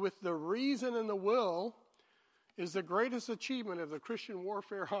strength with the reason and the will is the greatest achievement of the Christian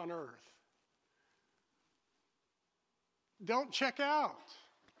warfare on earth. Don't check out.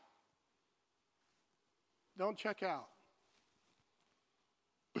 Don't check out.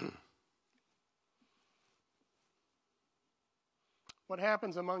 What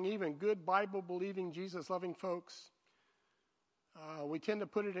happens among even good Bible-believing, Jesus-loving folks, we tend to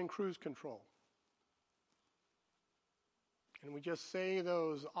put it in cruise control. And we just say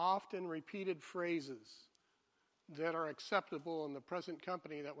those often repeated phrases that are acceptable in the present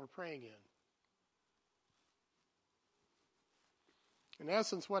company that we're praying in. In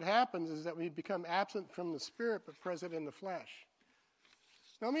essence, what happens is that we become absent from the Spirit but present in the flesh.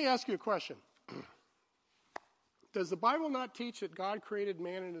 Now, let me ask you a question. Does the Bible not teach that God created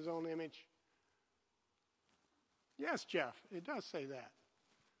man in his own image? Yes, Jeff, it does say that.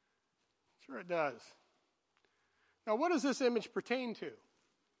 Sure it does. Now, what does this image pertain to?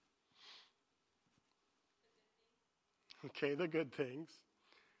 Okay, the good things.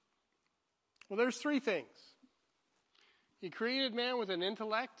 Well, there's three things. He created man with an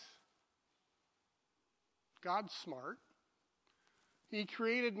intellect. God's smart. He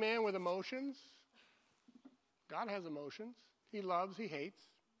created man with emotions. God has emotions. He loves, he hates.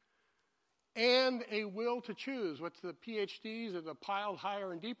 And a will to choose, what the PhDs of the piled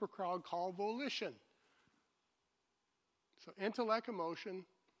higher and deeper crowd call volition. So intellect, emotion,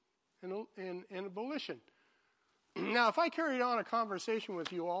 and volition. Now, if I carried on a conversation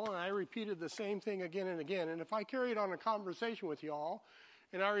with you all and I repeated the same thing again and again, and if I carried on a conversation with you all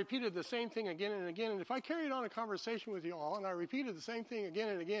and I repeated the same thing again and again, and if I carried on a conversation with you all and I repeated the same thing again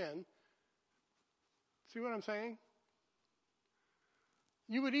and again, see what I'm saying?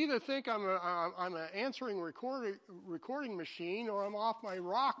 You would either think I'm an answering recording machine or I'm off my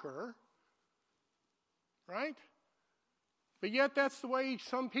rocker, right? But yet that's the way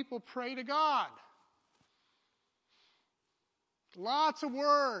some people pray to God. Lots of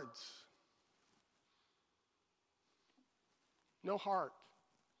words. No heart.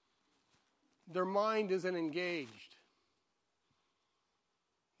 Their mind isn't engaged.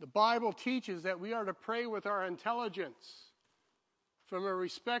 The Bible teaches that we are to pray with our intelligence from a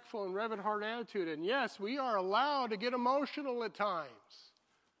respectful and reverent heart attitude. And yes, we are allowed to get emotional at times.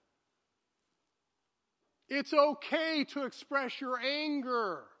 It's okay to express your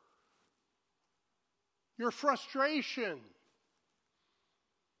anger, your frustration,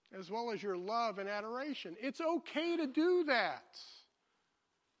 as well as your love and adoration. It's okay to do that.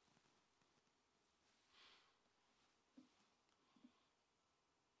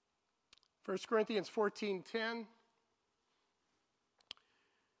 First Corinthians 14:10.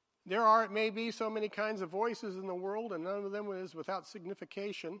 There are, it may be, so many kinds of voices in the world, and none of them is without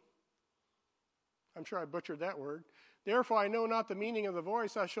signification. I'm sure I butchered that word. Therefore I know not the meaning of the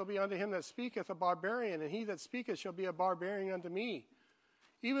voice. I shall be unto him that speaketh a barbarian, and he that speaketh shall be a barbarian unto me.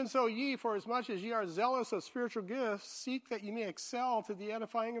 Even so ye, for as much as ye are zealous of spiritual gifts, seek that ye may excel to the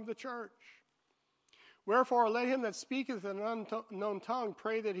edifying of the church. Wherefore let him that speaketh in an unknown tongue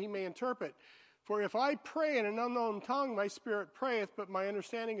pray that he may interpret. For if I pray in an unknown tongue, my spirit prayeth, but my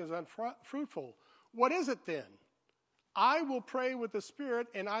understanding is unfruitful. What is it then? I will pray with the Spirit,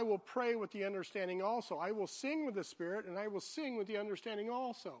 and I will pray with the understanding also. I will sing with the Spirit, and I will sing with the understanding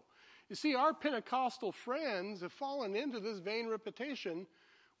also. You see, our Pentecostal friends have fallen into this vain repetition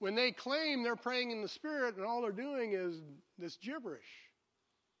when they claim they're praying in the Spirit, and all they're doing is this gibberish.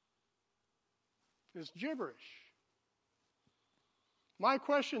 This gibberish. My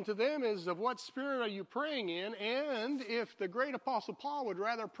question to them is, of what spirit are you praying in? And if the great Apostle Paul would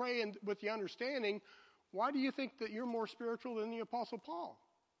rather pray with the understanding, why do you think that you're more spiritual than the Apostle Paul?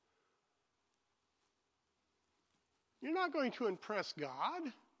 You're not going to impress God.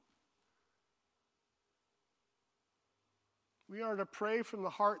 We are to pray from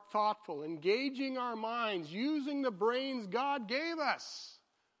the heart thoughtful, engaging our minds, using the brains God gave us.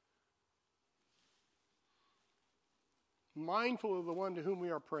 Mindful of the one to whom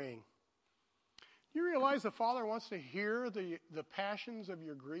we are praying. Do you realize the Father wants to hear the passions of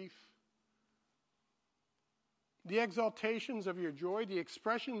your grief? The exaltations of your joy, the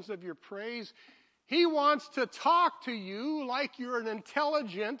expressions of your praise. He wants to talk to you like you're an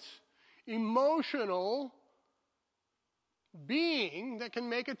intelligent, emotional being that can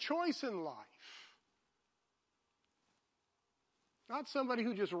make a choice in life. Not somebody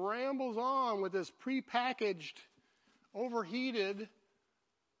who just rambles on with this prepackaged, overheated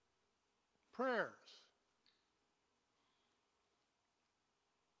prayers.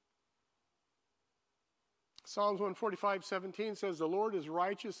 Psalms 145:17 says, "The Lord is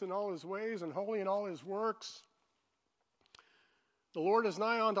righteous in all his ways and holy in all his works. The Lord is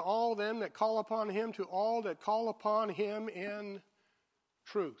nigh unto all them that call upon him, to all that call upon him in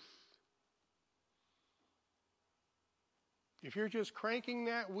truth." If you're just cranking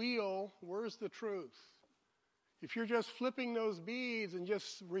that wheel, where's the truth? If you're just flipping those beads and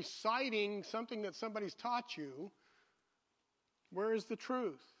just reciting something that somebody's taught you, where is the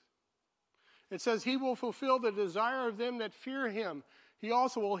truth? It says, "He will fulfill the desire of them that fear him. He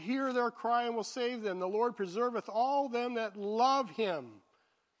also will hear their cry and will save them. The Lord preserveth all them that love him."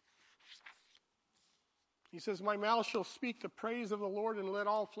 He says, "My mouth shall speak the praise of the Lord, and let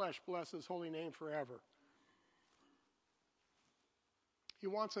all flesh bless his holy name forever." He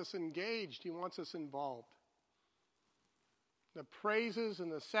wants us engaged. He wants us involved. The praises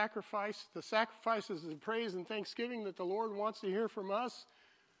and the sacrifices and praise and thanksgiving that the Lord wants to hear from us,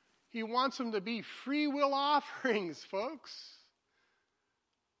 he wants them to be free will offerings, folks.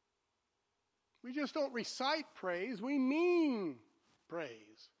 We just don't recite praise, we mean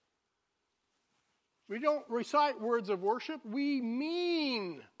praise. We don't recite words of worship, we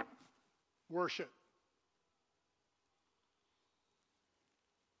mean worship.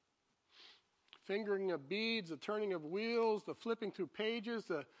 Fingering of beads, the turning of wheels, the flipping through pages,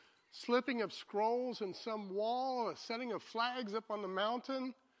 the slipping of scrolls in some wall, a setting of flags up on the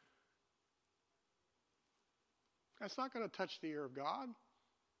mountain. That's not going to touch the ear of God.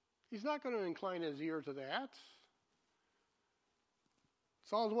 He's not going to incline his ear to that.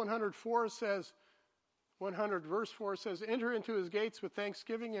 Psalms 104 says, 100 verse 4 says, "Enter into his gates with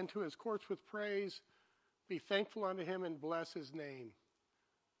thanksgiving, into his courts with praise. Be thankful unto him and bless his name."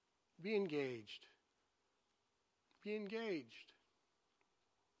 Be engaged. Be engaged.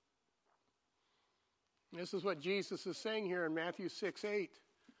 This is what Jesus is saying here in Matthew 6:8.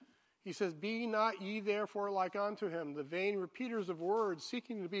 He says, "Be not ye therefore like unto him, the vain repeaters of words,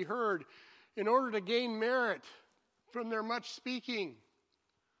 seeking to be heard, in order to gain merit from their much speaking,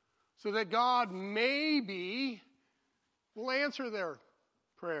 so that God maybe will answer their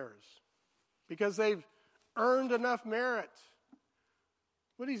prayers, because they've earned enough merit."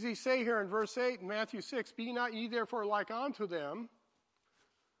 What does he say here in verse 8 in Matthew 6? "Be not ye therefore like unto them,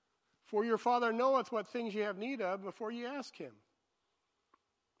 for your Father knoweth what things ye have need of before ye ask him."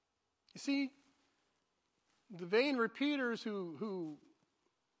 You see, the vain repeaters who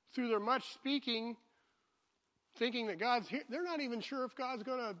through their much speaking, thinking that God's here, they're not even sure if God's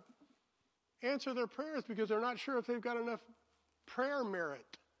going to answer their prayers, because they're not sure if they've got enough prayer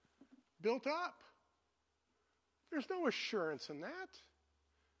merit built up. There's no assurance in that.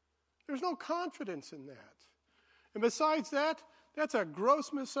 There's no confidence in that. And besides that, that's a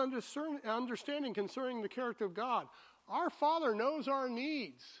gross misunderstanding concerning the character of God. Our Father knows our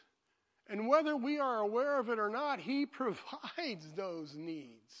needs. And whether we are aware of it or not, he provides those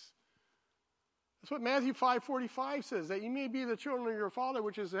needs. That's what Matthew 5:45 says, "That ye may be the children of your Father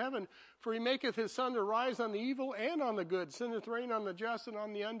which is in heaven, for he maketh his sun to rise on the evil and on the good, sendeth rain on the just and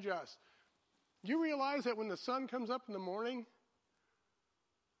on the unjust." Do you realize that when the sun comes up in the morning,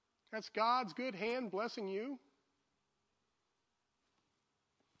 that's God's good hand blessing you?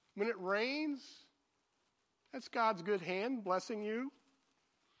 When it rains, that's God's good hand blessing you.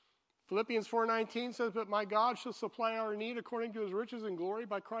 Philippians 4:19 says, "But my God shall supply our need according to his riches and glory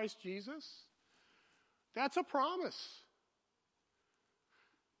by Christ Jesus." That's a promise.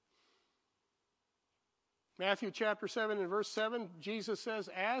 Matthew chapter 7 and verse 7, Jesus says,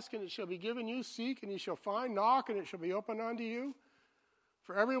 "Ask and it shall be given you, seek and ye shall find, knock and it shall be opened unto you.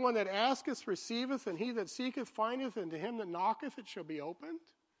 For everyone that asketh receiveth, and he that seeketh findeth, and to him that knocketh it shall be opened.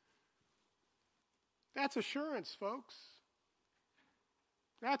 That's assurance, folks.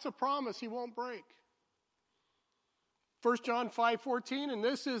 That's a promise he won't break. 1 John 5:14, and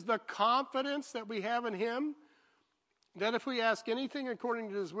this is the confidence that we have in him, that if we ask anything according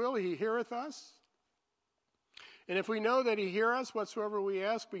to his will, he heareth us. And if we know that he heareth us, whatsoever we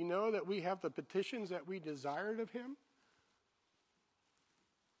ask, we know that we have the petitions that we desired of him.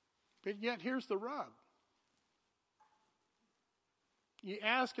 But yet here's the rub. You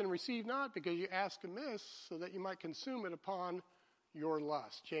ask and receive not because you ask amiss, so that you might consume it upon your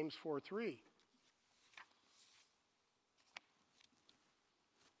lust. James 4:3.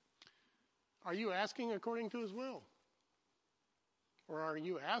 Are you asking according to his will? Or are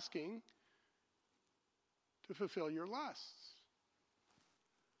you asking to fulfill your lusts?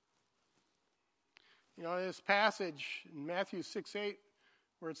 You know, this passage in Matthew 6:8,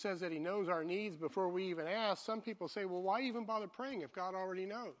 where it says that he knows our needs before we even ask, some people say, well, why even bother praying if God already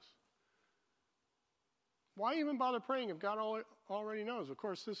knows? Why even bother praying if God already knows? Of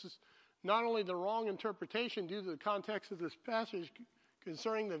course, this is not only the wrong interpretation due to the context of this passage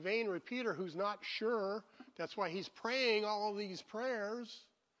concerning the vain repeater who's not sure. That's why he's praying all of these prayers,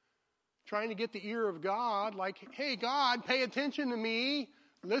 trying to get the ear of God, like, hey, God, pay attention to me.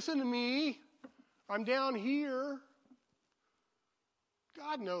 Listen to me. I'm down here.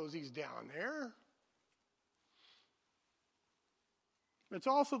 God knows he's down there. It's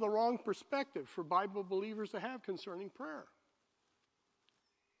also the wrong perspective for Bible believers to have concerning prayer.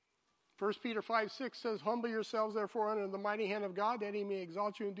 1 Peter 5:6 says, humble yourselves therefore under the mighty hand of God, that he may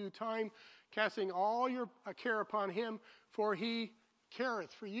exalt you in due time, casting all your care upon him, for he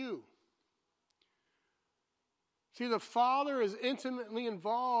careth for you. See, the Father is intimately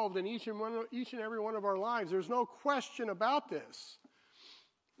involved in each and every one of our lives. There's no question about this.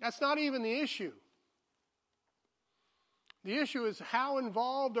 That's not even the issue. The issue is, how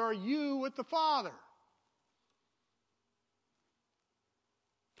involved are you with the Father?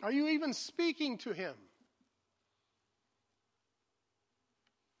 Are you even speaking to him?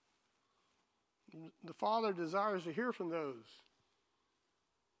 The Father desires to hear from those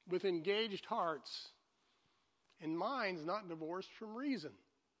with engaged hearts and minds not divorced from reason.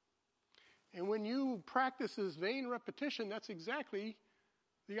 And when you practice this vain repetition, that's exactly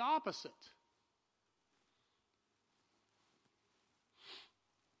the opposite.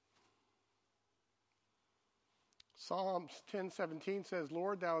 Psalms 10:17 says,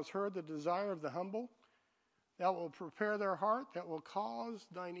 Lord, thou hast heard the desire of the humble. Thou wilt prepare their heart, that will cause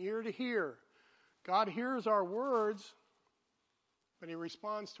thine ear to hear. God hears our words, but he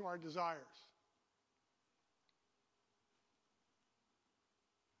responds to our desires.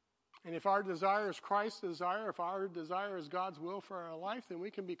 And if our desire is Christ's desire, if our desire is God's will for our life, then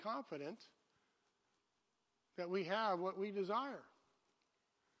we can be confident that we have what we desire.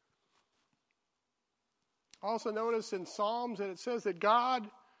 Also notice in Psalms that it says that God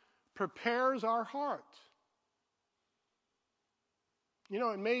prepares our heart. You know,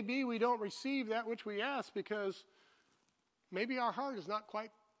 it may be we don't receive that which we ask because maybe our heart is not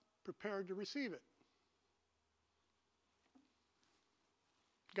quite prepared to receive it.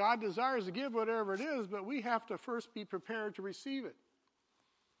 God desires to give whatever it is, but we have to first be prepared to receive it.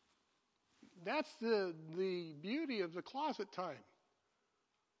 That's the beauty of the closet time.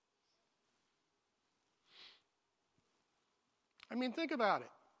 I mean, think about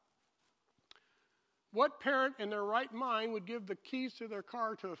it. What parent in their right mind would give the keys to their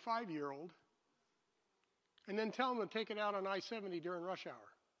car to a 5-year-old and then tell them to take it out on I-70 during rush hour?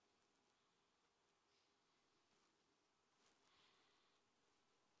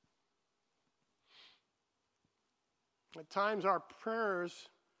 At times our prayers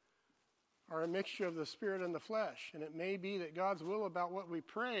are a mixture of the spirit and the flesh, and it may be that God's will about what we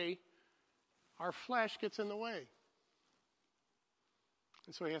pray, our flesh gets in the way.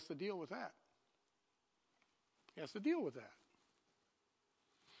 And so he has to deal with that. He has to deal with that.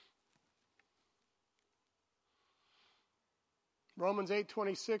 Romans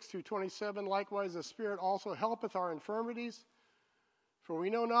 8:26-27, likewise the Spirit also helpeth our infirmities, for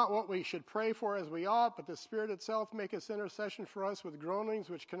we know not what we should pray for as we ought, but the Spirit itself maketh intercession for us with groanings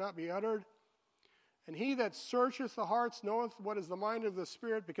which cannot be uttered. And he that searcheth the hearts knoweth what is the mind of the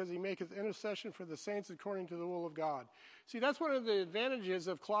Spirit, because he maketh intercession for the saints according to the will of God. See, that's one of the advantages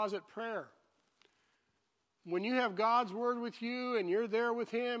of closet prayer. When you have God's word with you and you're there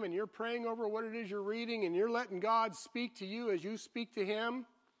with him and you're praying over what it is you're reading and you're letting God speak to you as you speak to him,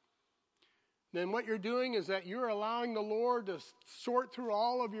 then what you're doing is that you're allowing the Lord to sort through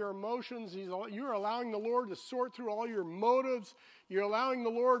all of your emotions. You're allowing the Lord to sort through all your motives. You're allowing the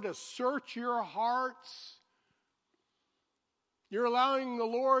Lord to search your hearts. You're allowing the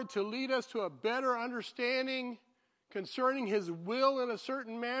Lord to lead us to a better understanding concerning His will in a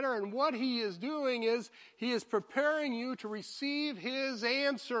certain manner. And what He is doing is He is preparing you to receive His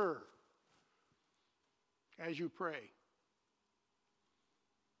answer as you pray,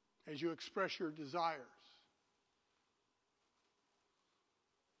 as you express your desires.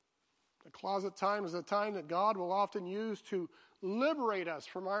 The closet time is a time that God will often use to liberate us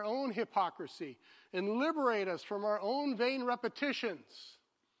from our own hypocrisy and liberate us from our own vain repetitions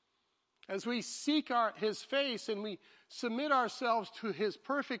as we seek His face and we submit ourselves to His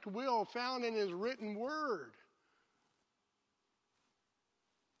perfect will found in His written word.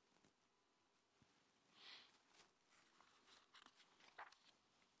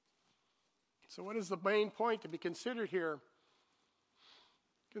 So what is the main point to be considered here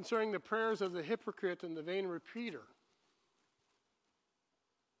concerning the prayers of the hypocrite and the vain repeater?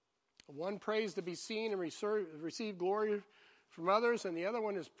 One prays to be seen and receive glory from others, and the other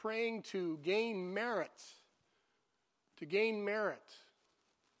one is praying to gain merit. To gain merit.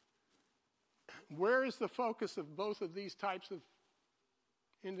 Where is the focus of both of these types of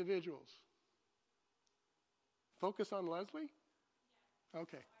individuals? Focus on Leslie?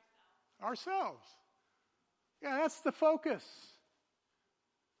 Okay. Ourselves. Yeah, that's the focus.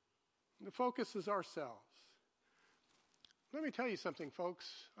 The focus is ourselves. Let me tell you something, folks.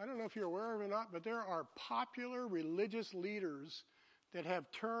 I don't know if you're aware of it or not, but there are popular religious leaders that have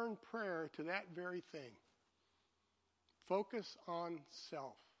turned prayer to that very thing. Focus on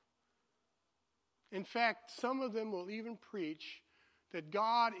self. In fact, some of them will even preach that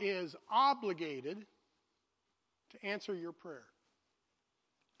God is obligated to answer your prayer.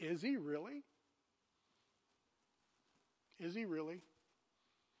 Is He really? Is He really?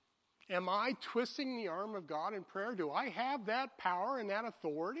 Am I twisting the arm of God in prayer? Do I have that power and that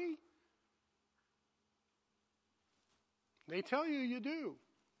authority? They tell you you do.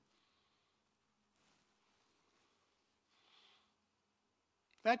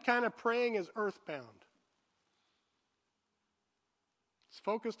 That kind of praying is earthbound. It's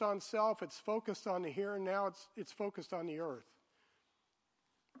focused on self. It's focused on the here and now. It's focused on the earth.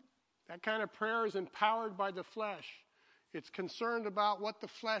 That kind of prayer is empowered by the flesh. It's concerned about what the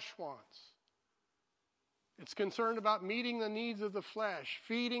flesh wants. It's concerned about meeting the needs of the flesh,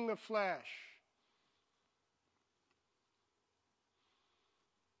 feeding the flesh.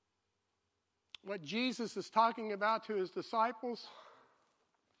 What Jesus is talking about to His disciples,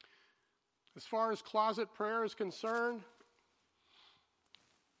 as far as closet prayer is concerned,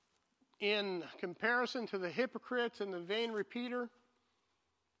 in comparison to the hypocrites and the vain repeater,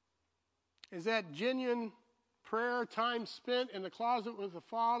 is that genuine prayer time spent in the closet with the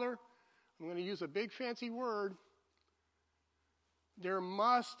Father. I'm going to use a big fancy word. There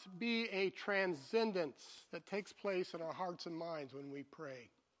must be a transcendence that takes place in our hearts and minds when we pray.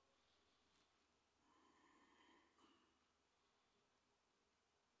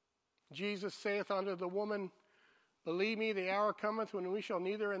 Jesus saith unto the woman, Believe me, the hour cometh when we shall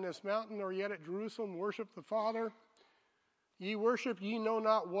neither in this mountain nor yet at Jerusalem worship the Father. Ye worship ye know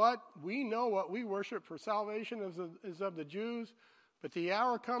not what. We know what we worship, for salvation is of the Jews. But the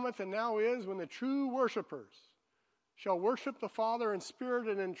hour cometh, and now is, when the true worshipers shall worship the Father in spirit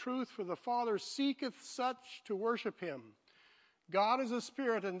and in truth, for the Father seeketh such to worship Him. God is a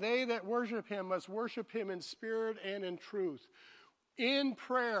spirit, and they that worship Him must worship Him in spirit and in truth. In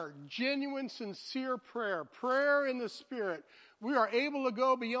prayer, genuine, sincere prayer, prayer in the Spirit, we are able to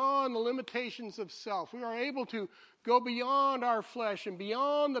go beyond the limitations of self. We are able to go beyond our flesh and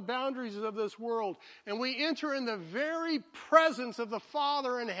beyond the boundaries of this world. And we enter in the very presence of the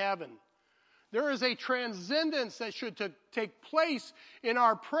Father in heaven. There is a transcendence that should take place in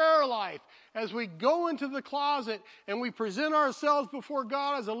our prayer life as we go into the closet and we present ourselves before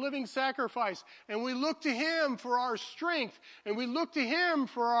God as a living sacrifice, and we look to Him for our strength, and we look to Him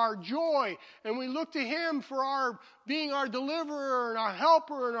for our joy, and we look to Him for our being our deliverer and our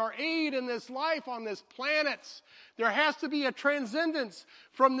helper and our aid in this life on this planet. There has to be a transcendence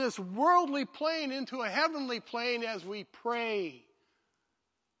from this worldly plane into a heavenly plane as we pray.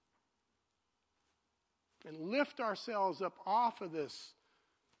 And lift ourselves up off of this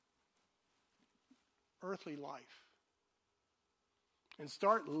earthly life. And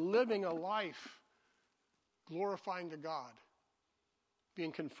start living a life glorifying to God.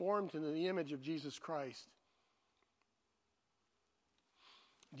 Being conformed into the image of Jesus Christ.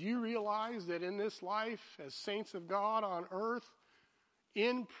 Do you realize that in this life, as saints of God on earth,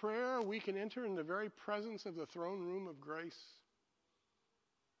 in prayer we can enter in the very presence of the throne room of grace?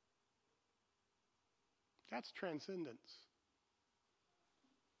 That's transcendence.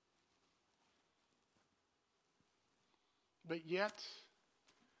 But yet,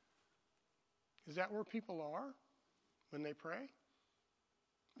 is that where people are when they pray?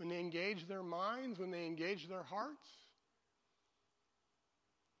 When they engage their minds, when they engage their hearts?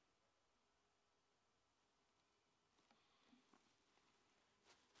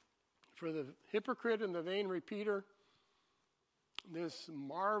 For the hypocrite and the vain repeater, this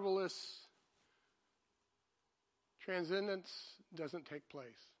marvelous transcendence doesn't take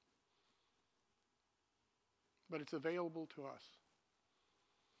place. But it's available to us.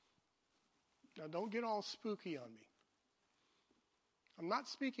 Now, don't get all spooky on me. I'm not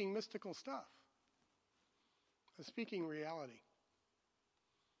speaking mystical stuff. I'm speaking reality.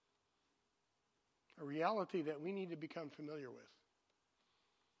 A reality that we need to become familiar with.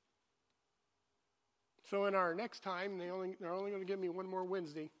 So in our next time, they're only going to give me one more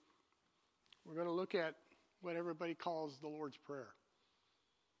Wednesday. We're going to look at what everybody calls the Lord's Prayer.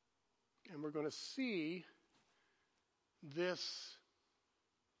 And we're going to see this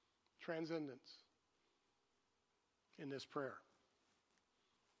transcendence in this prayer.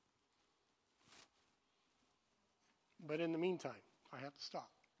 But in the meantime, I have to stop.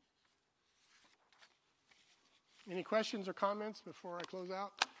 Any questions or comments before I close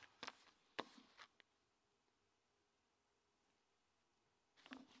out?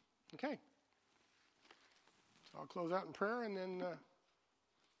 Okay. So I'll close out in prayer and then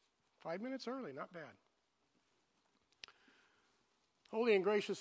 5 minutes early, not bad. Holy and gracious